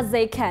words as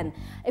they can.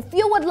 If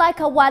you would like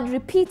a word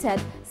repeated,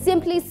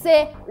 simply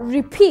say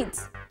repeat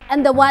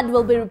and the word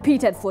will be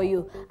repeated for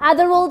you. Are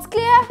the rules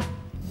clear?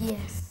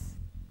 Yes.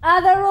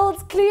 Are the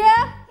rules clear?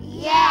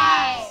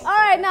 Yes. All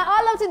right, now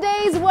all of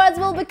today's words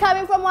will be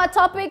coming from our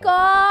topic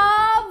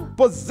of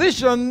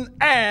position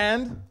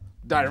and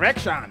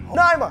direction.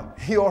 Naima,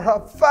 you're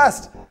up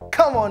first.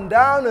 Come on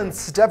down and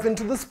step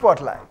into the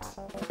spotlight.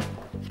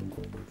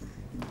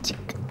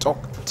 tock,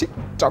 tick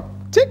tock,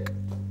 tick.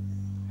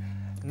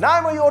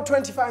 Naima, your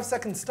 25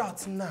 seconds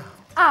starts now.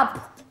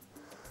 Up.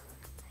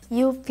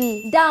 UP.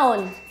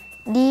 Down.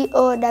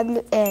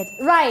 DOWN.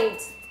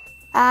 Right.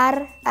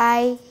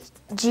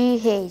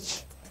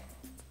 RIGH.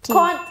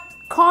 Corner.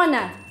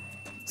 CORNER.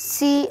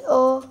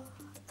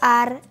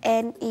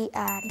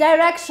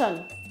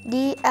 Direction.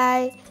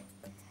 DIERECTEON.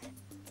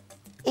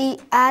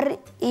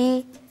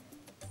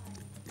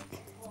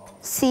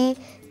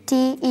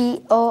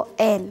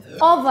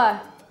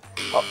 Over.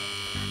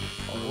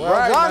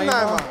 Well done,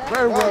 Naima.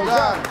 Very well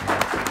done.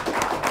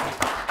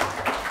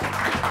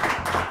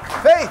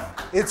 Faith,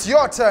 it's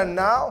your turn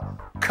now.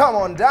 Come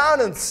on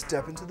down and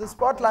step into the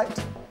spotlight.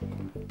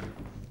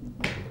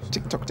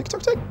 Tick tock, tick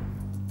tock, tick.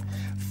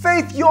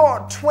 Faith,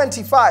 your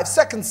 25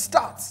 seconds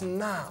starts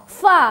now.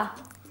 Far.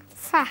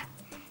 Far.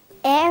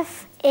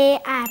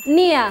 FAR.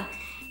 Near.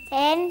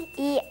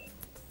 NEAR.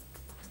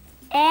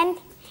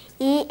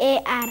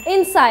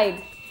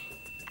 Inside.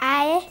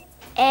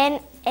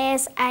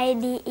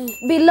 INSIDE.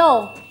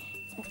 Below.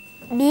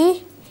 BELOW.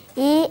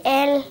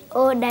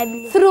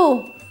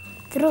 Through.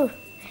 Through.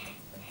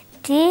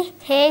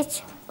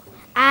 THROW.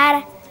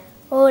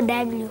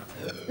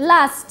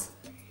 Last.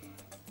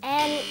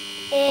 LAS.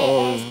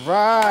 All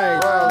right.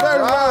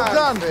 Very well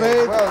done,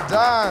 Faith. Well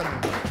done.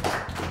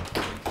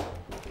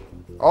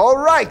 All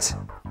right.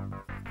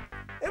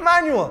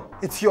 Emmanuel,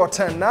 it's your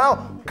turn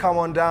now. Come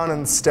on down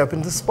and step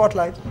into the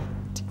spotlight.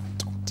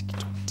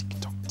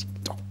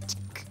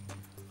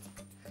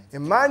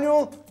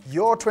 Emmanuel,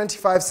 your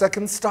 25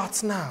 seconds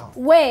starts now.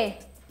 Way.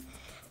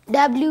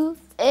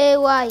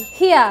 WAY.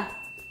 Here.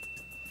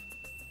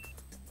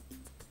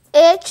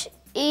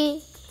 HEAR.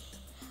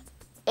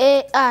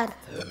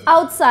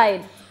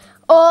 Outside.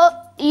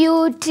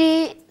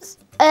 OUTSIDE.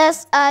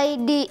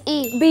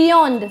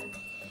 Beyond.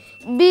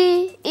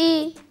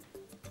 BEYOND.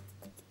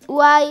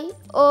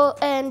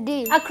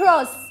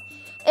 Across.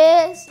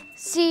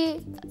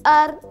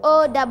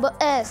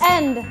 ACROSS.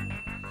 End.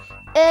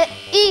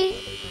 AE.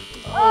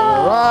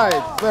 All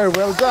right. Very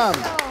well done.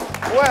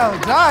 Well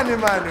done,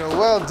 Emmanuel.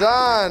 Well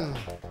done.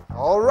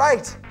 All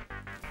right.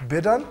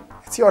 Bidon,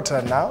 it's your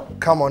turn now.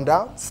 Come on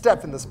down.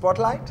 Step in the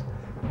spotlight.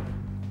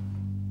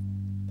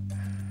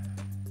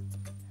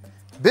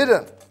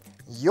 Bidon,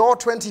 your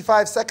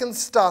 25 seconds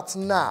starts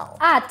now.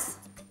 At.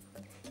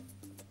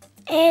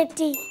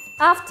 80.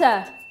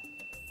 After.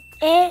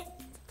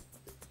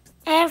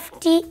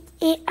 AFTER.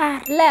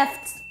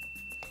 Left.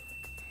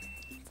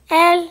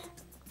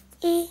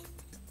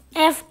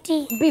 LEFT.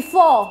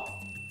 Before.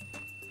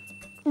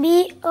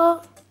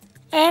 BOFER.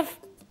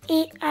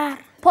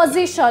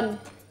 Position.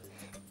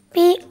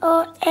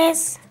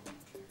 POSITION.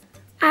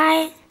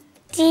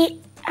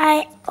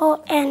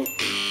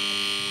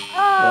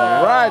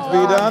 All right,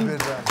 Bidon.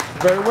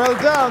 Very well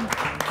done.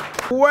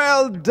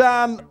 Well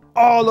done,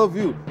 all of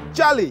you.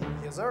 Charlie.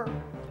 Yes, sir.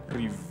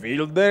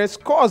 Reveal their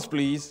scores,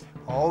 please.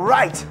 All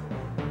right.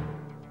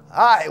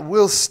 I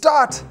will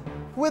start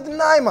with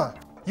Naima.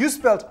 You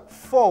spelled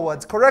 4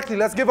 words correctly.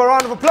 Let's give a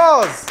round of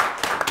applause.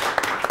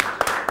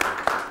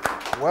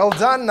 Well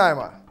done,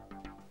 Naima.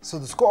 So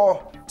the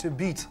score to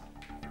beat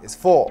is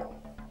 4.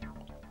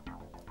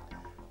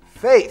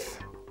 Faith,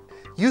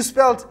 you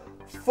spelled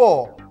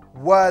 4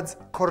 words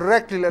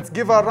correctly. Let's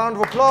give her a round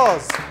of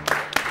applause.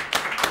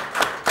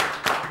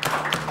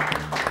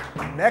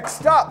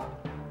 Next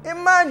up,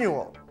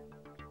 Emmanuel.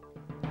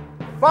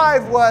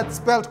 5 words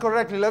spelled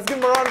correctly. Let's give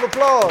him a round of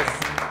applause.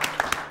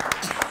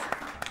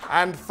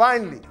 And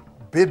finally,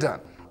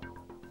 Bidon.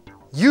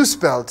 You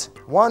spelled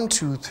 1,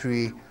 2,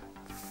 3,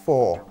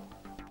 4.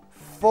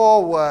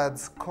 4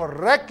 words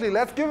correctly.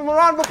 Let's give him a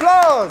round of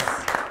applause.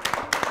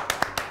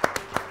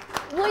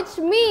 Which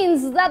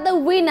means that the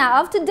winner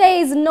of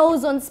today's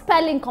KnowZone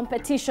spelling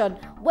competition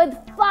with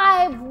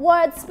 5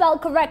 words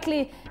spelled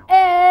correctly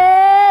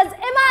is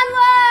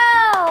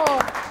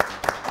Emmanuel!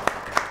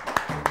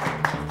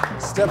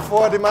 Step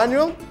forward,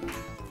 Emmanuel.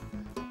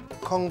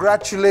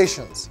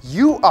 Congratulations.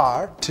 You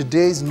are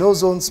today's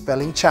KnowZone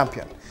spelling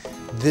champion.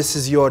 This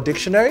is your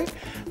dictionary.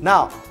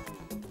 Now,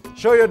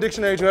 show your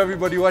dictionary to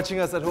everybody watching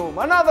us at home.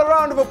 Another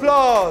round of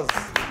applause.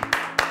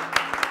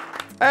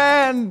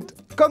 And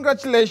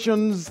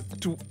congratulations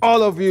to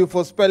all of you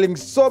for spelling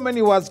so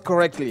many words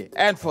correctly.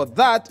 And for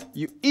that,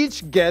 you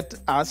each get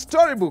a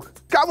storybook.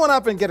 Come on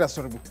up and get a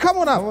storybook. Come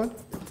on up.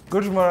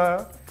 Good,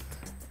 Mariah.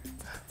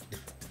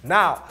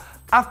 Now,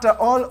 after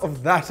all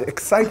of that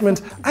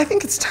excitement, I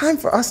think it's time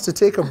for us to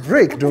take a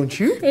break, don't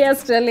you?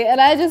 Yes, Charlie, and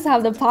I just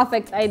have the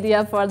perfect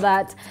idea for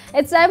that.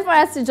 It's time for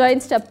us to join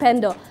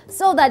Stependo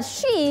so that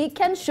she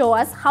can show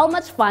us how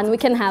much fun we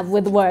can have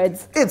with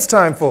words. It's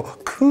time for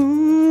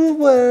Cool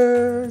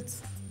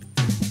Words.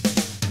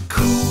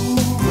 Cool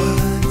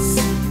Words.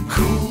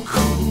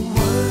 Cool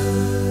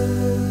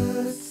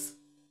Words.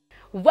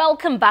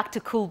 Welcome back to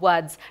Cool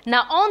Words.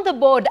 Now on the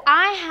board,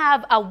 I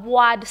have a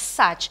word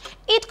search.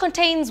 It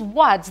contains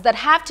words that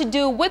have to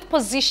do with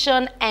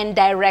position and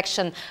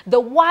direction. The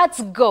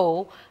words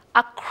go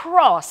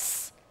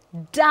across,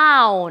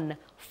 down,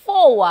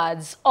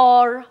 forwards,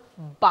 or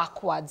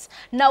backwards.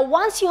 Now,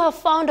 once you have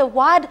found a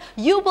word,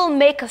 you will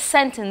make a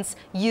sentence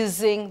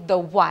using the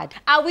word.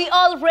 Are we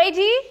all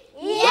ready?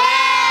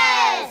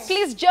 Yes!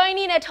 Please join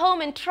in at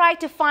home and try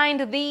to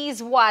find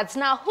these words.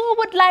 Now, who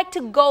would like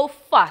to go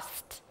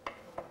first?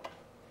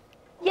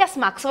 Yes,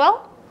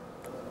 Maxwell?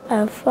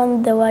 I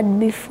found the word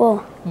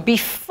before.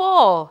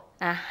 Before.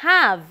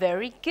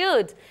 Very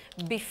good.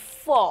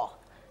 Before.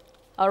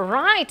 All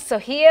right, so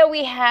here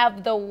we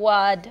have the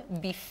word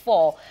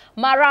before.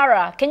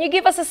 Marara, can you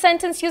give us a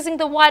sentence using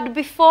the word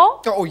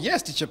before? Oh,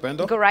 yes, Teacher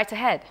Pendo. Go right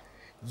ahead.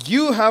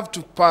 You have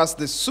to pass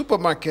the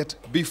supermarket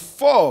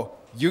before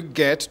you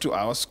get to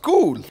our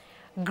school.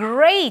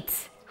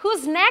 Great.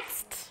 Who's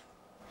next?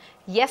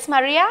 Yes,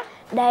 Maria?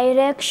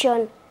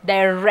 Direction.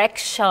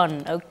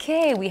 Direction.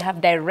 Okay, we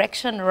have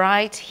direction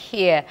right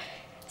here.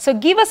 So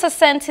give us a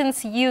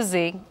sentence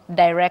using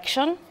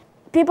direction.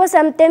 People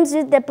sometimes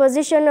use the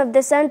position of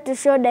the sun to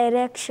show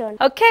direction.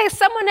 Okay,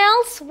 someone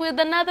else with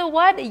another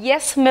word.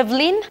 Yes,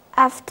 Mevlin?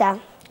 After.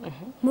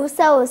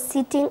 Musa was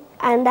sitting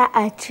under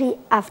a tree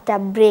after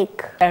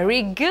break.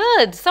 Very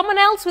good. Someone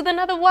else with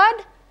another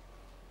word?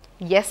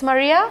 Yes,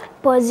 Maria?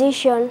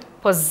 Position.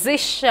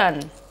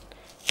 Position.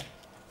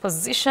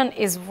 Position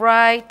is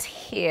right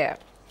here.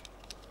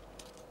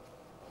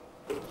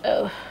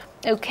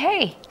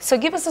 Okay, so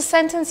give us a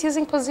sentence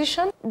using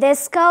position. The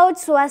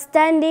scouts were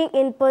standing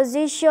in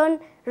position,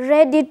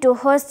 ready to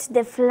hoist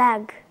the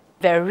flag.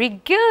 Very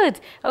good.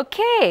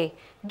 Okay,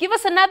 give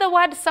us another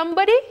word,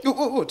 somebody.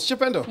 Teacher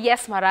Pendo.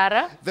 Yes,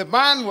 Marara. The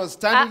man was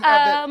standing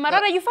at the...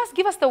 Marara, you first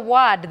give us the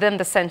word, then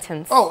the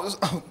sentence.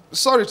 Oh,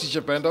 sorry,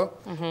 Teacher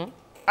Pendo.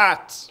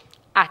 At.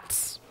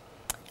 At.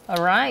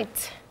 All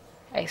right.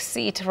 I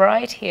see it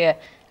right here.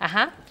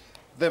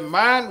 The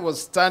man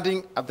was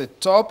standing at the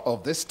top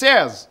of the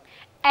stairs.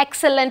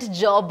 Excellent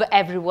job,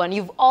 everyone.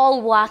 You've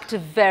all worked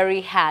very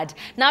hard.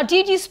 Now,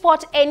 did you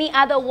spot any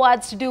other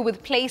words to do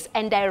with place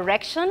and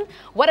direction?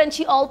 Why don't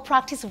you all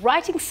practice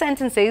writing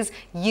sentences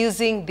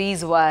using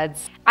these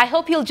words? I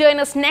hope you'll join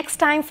us next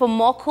time for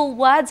more cool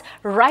words.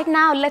 Right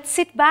now, let's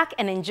sit back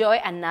and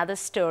enjoy another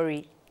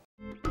story.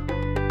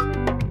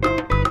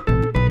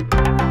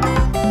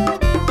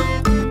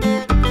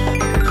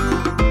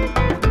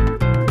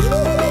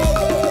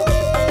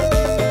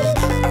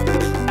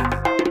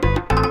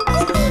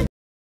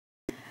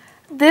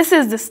 This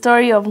is the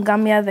story of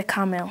Ngamia the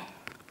camel.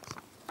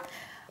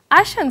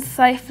 Ash and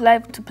Saif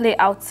liked to play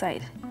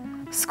outside.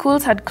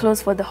 Schools had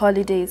closed for the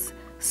holidays,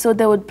 so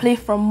they would play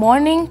from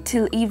morning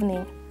till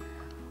evening.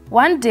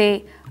 One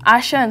day,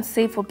 Asha and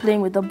Saif were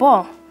playing with the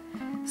ball.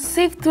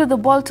 Saif threw the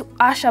ball to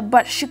Asha,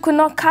 but she could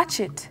not catch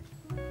it.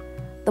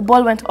 The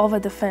ball went over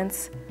the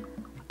fence.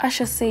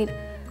 Asha said,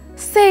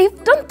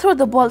 "Saif, don't throw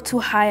the ball too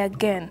high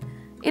again.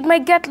 It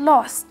might get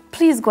lost.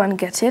 Please go and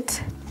get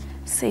it."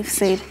 Saif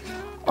said,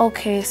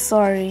 "Okay,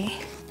 sorry."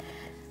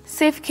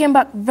 Saif came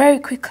back very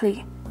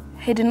quickly.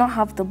 He did not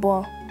have the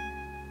ball.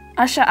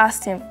 Asha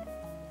asked him,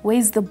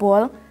 "Where's the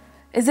ball?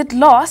 Is it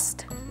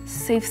lost?"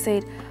 Saif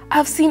said,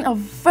 "I've seen a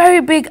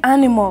very big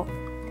animal."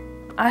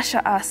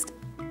 Asha asked,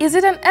 "Is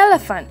it an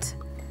elephant?"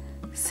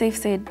 Saif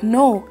said,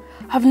 "No,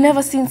 I've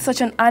never seen such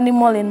an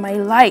animal in my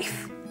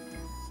life."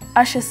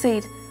 Asha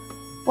said,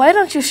 "Why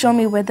don't you show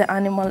me where the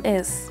animal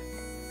is?"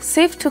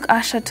 Saif took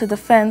Asha to the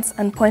fence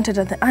and pointed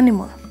at the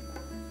animal.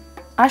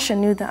 Asha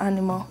knew the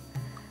animal.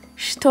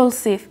 She told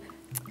Saif,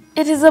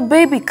 "It is a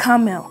baby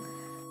camel."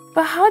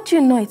 "But how do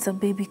you know it's a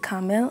baby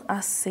camel?"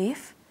 asked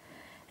Saif.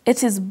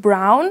 "It is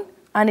brown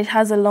and it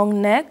has a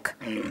long neck,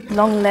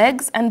 long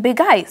legs and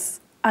big eyes,"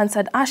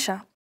 answered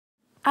Asha.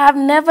 "I have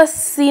never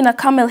seen a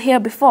camel here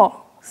before,"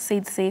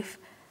 said Saif.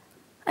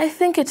 "I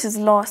think it is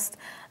lost.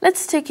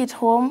 Let's take it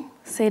home,"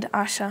 said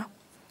Asha.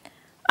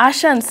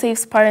 Asha and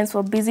Saif's parents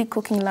were busy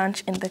cooking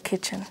lunch in the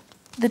kitchen.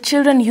 The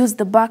children used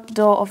the back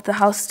door of the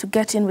house to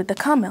get in with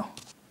the camel.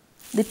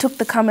 They took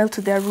the camel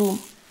to their room.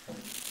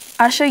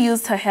 Asha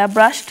used her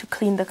hairbrush to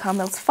clean the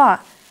camel's fur.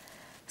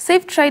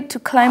 Saif tried to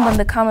climb on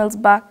the camel's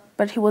back,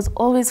 but he was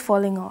always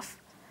falling off.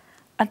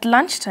 At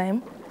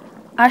lunchtime,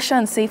 Asha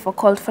and Saif were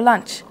called for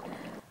lunch.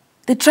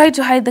 They tried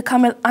to hide the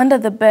camel under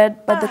the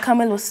bed, but the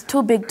camel was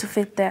too big to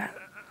fit there.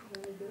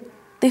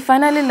 They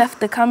finally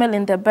left the camel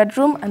in their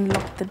bedroom and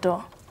locked the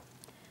door.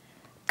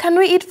 "Can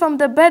we eat from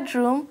the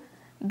bedroom?"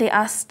 they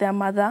asked their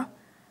mother.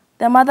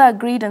 Their mother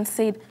agreed and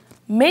said,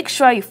 "Make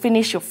sure you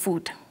finish your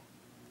food."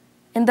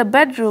 In the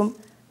bedroom,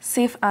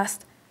 Saif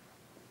asked,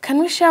 "Can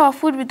we share our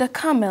food with the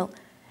camel?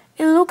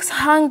 It looks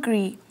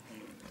hungry."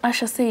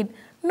 Asha said,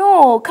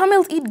 "No,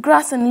 camels eat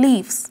grass and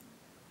leaves.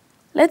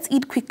 Let's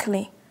eat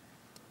quickly.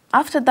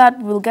 After that,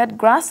 we'll get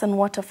grass and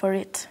water for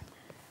it."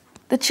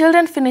 The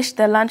children finished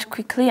their lunch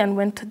quickly and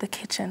went to the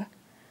kitchen.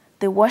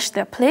 They washed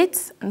their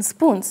plates and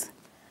spoons.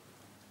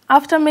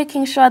 After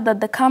making sure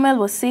that the camel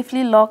was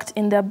safely locked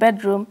in their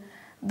bedroom,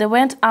 they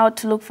went out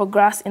to look for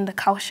grass in the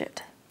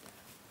cowshed.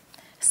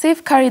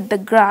 Saif carried the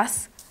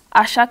grass.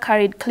 Asha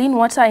carried clean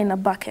water in a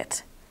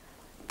bucket.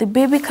 The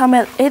baby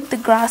camel ate the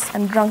grass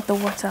and drank the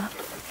water.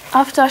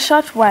 After a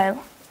short while,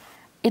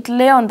 it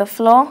lay on the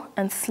floor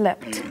and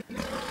slept.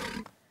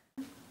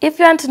 If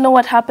you want to know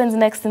what happens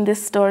next in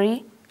this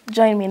story,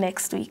 join me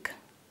next week.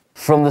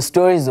 From the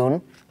Story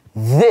Zone,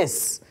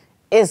 this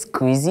is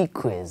Quizzy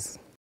Quiz.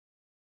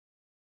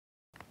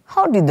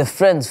 How did the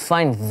friends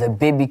find the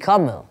baby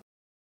camel?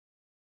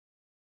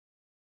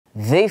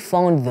 They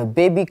found the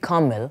baby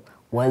camel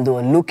while they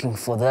were looking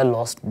for their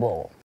lost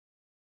ball.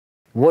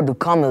 What do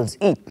camels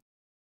eat?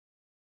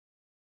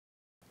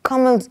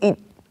 Camels eat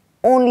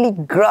only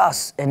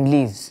grass and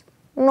leaves,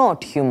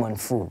 not human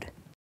food.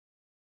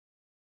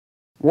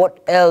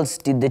 What else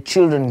did the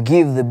children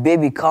give the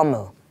baby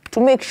camel to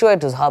make sure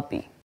it was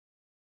happy?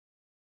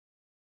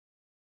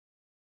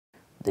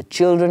 The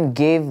children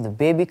gave the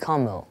baby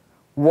camel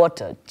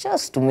water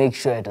just to make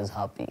sure it was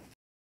happy.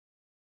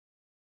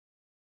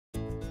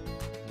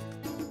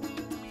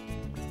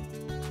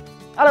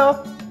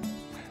 Hello.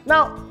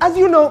 Now, as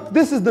you know,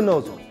 this is the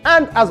KnowZone.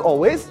 And as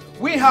always,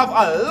 we have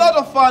a lot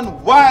of fun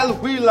while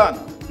we learn.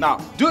 Now,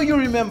 do you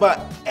remember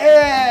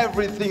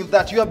everything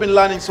that you have been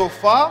learning so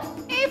far?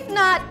 If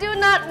not, do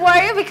not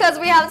worry because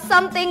we have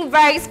something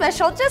very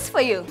special just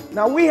for you.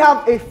 now we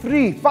have a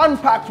free,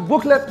 fun-packed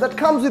booklet that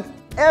comes with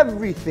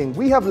everything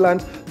we have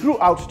learned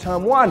throughout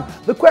term 1.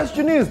 The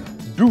question is,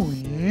 do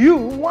you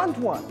want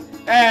one?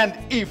 And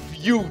if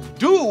you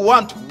do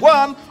want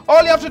one,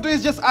 all you have to do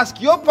is just ask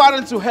your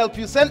parents to help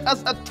you send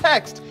us a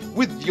text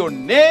with your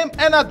name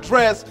and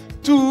address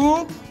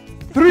to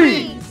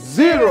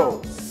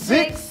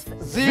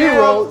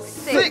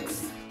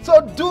 30606.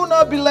 So do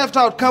not be left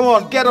out. Come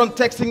on, get on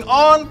texting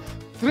on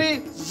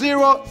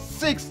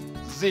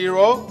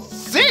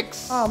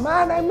 30606. Oh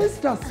man, I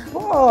missed a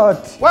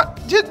spot. What?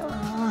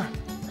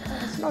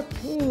 It's not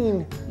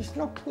clean. It's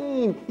not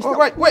clean. It's Oh, not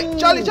right, clean. wait,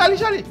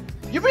 Charlie,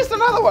 you missed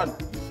another one.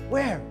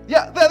 Where?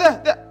 Yeah,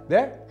 there.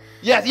 There?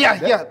 Yeah.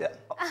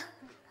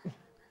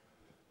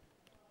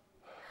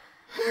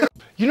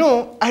 You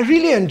know, I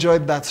really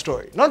enjoyed that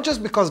story. Not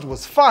just because it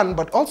was fun,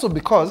 but also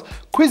because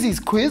Quizzy's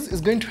quiz is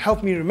going to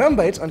help me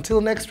remember it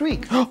until next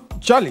week.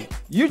 Charlie,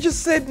 you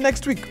just said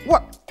next week.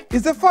 What?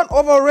 Is the fun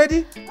over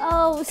already?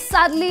 Oh,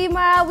 sadly,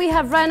 Mara, we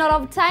have run out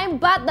of time,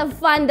 but the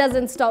fun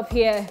doesn't stop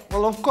here.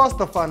 Well, of course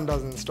the fun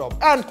doesn't stop.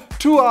 And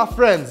to our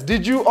friends,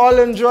 did you all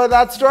enjoy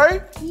that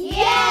story?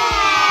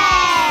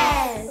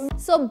 Yes!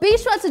 So be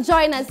sure to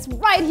join us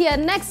right here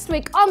next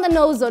week on the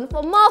KnowZone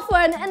for more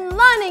fun and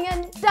learning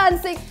and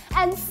dancing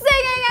and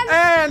singing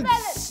and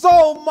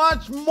so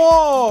much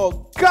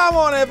more. Come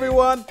on,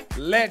 everyone.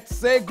 Let's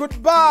say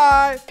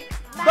goodbye.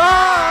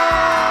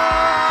 Bye.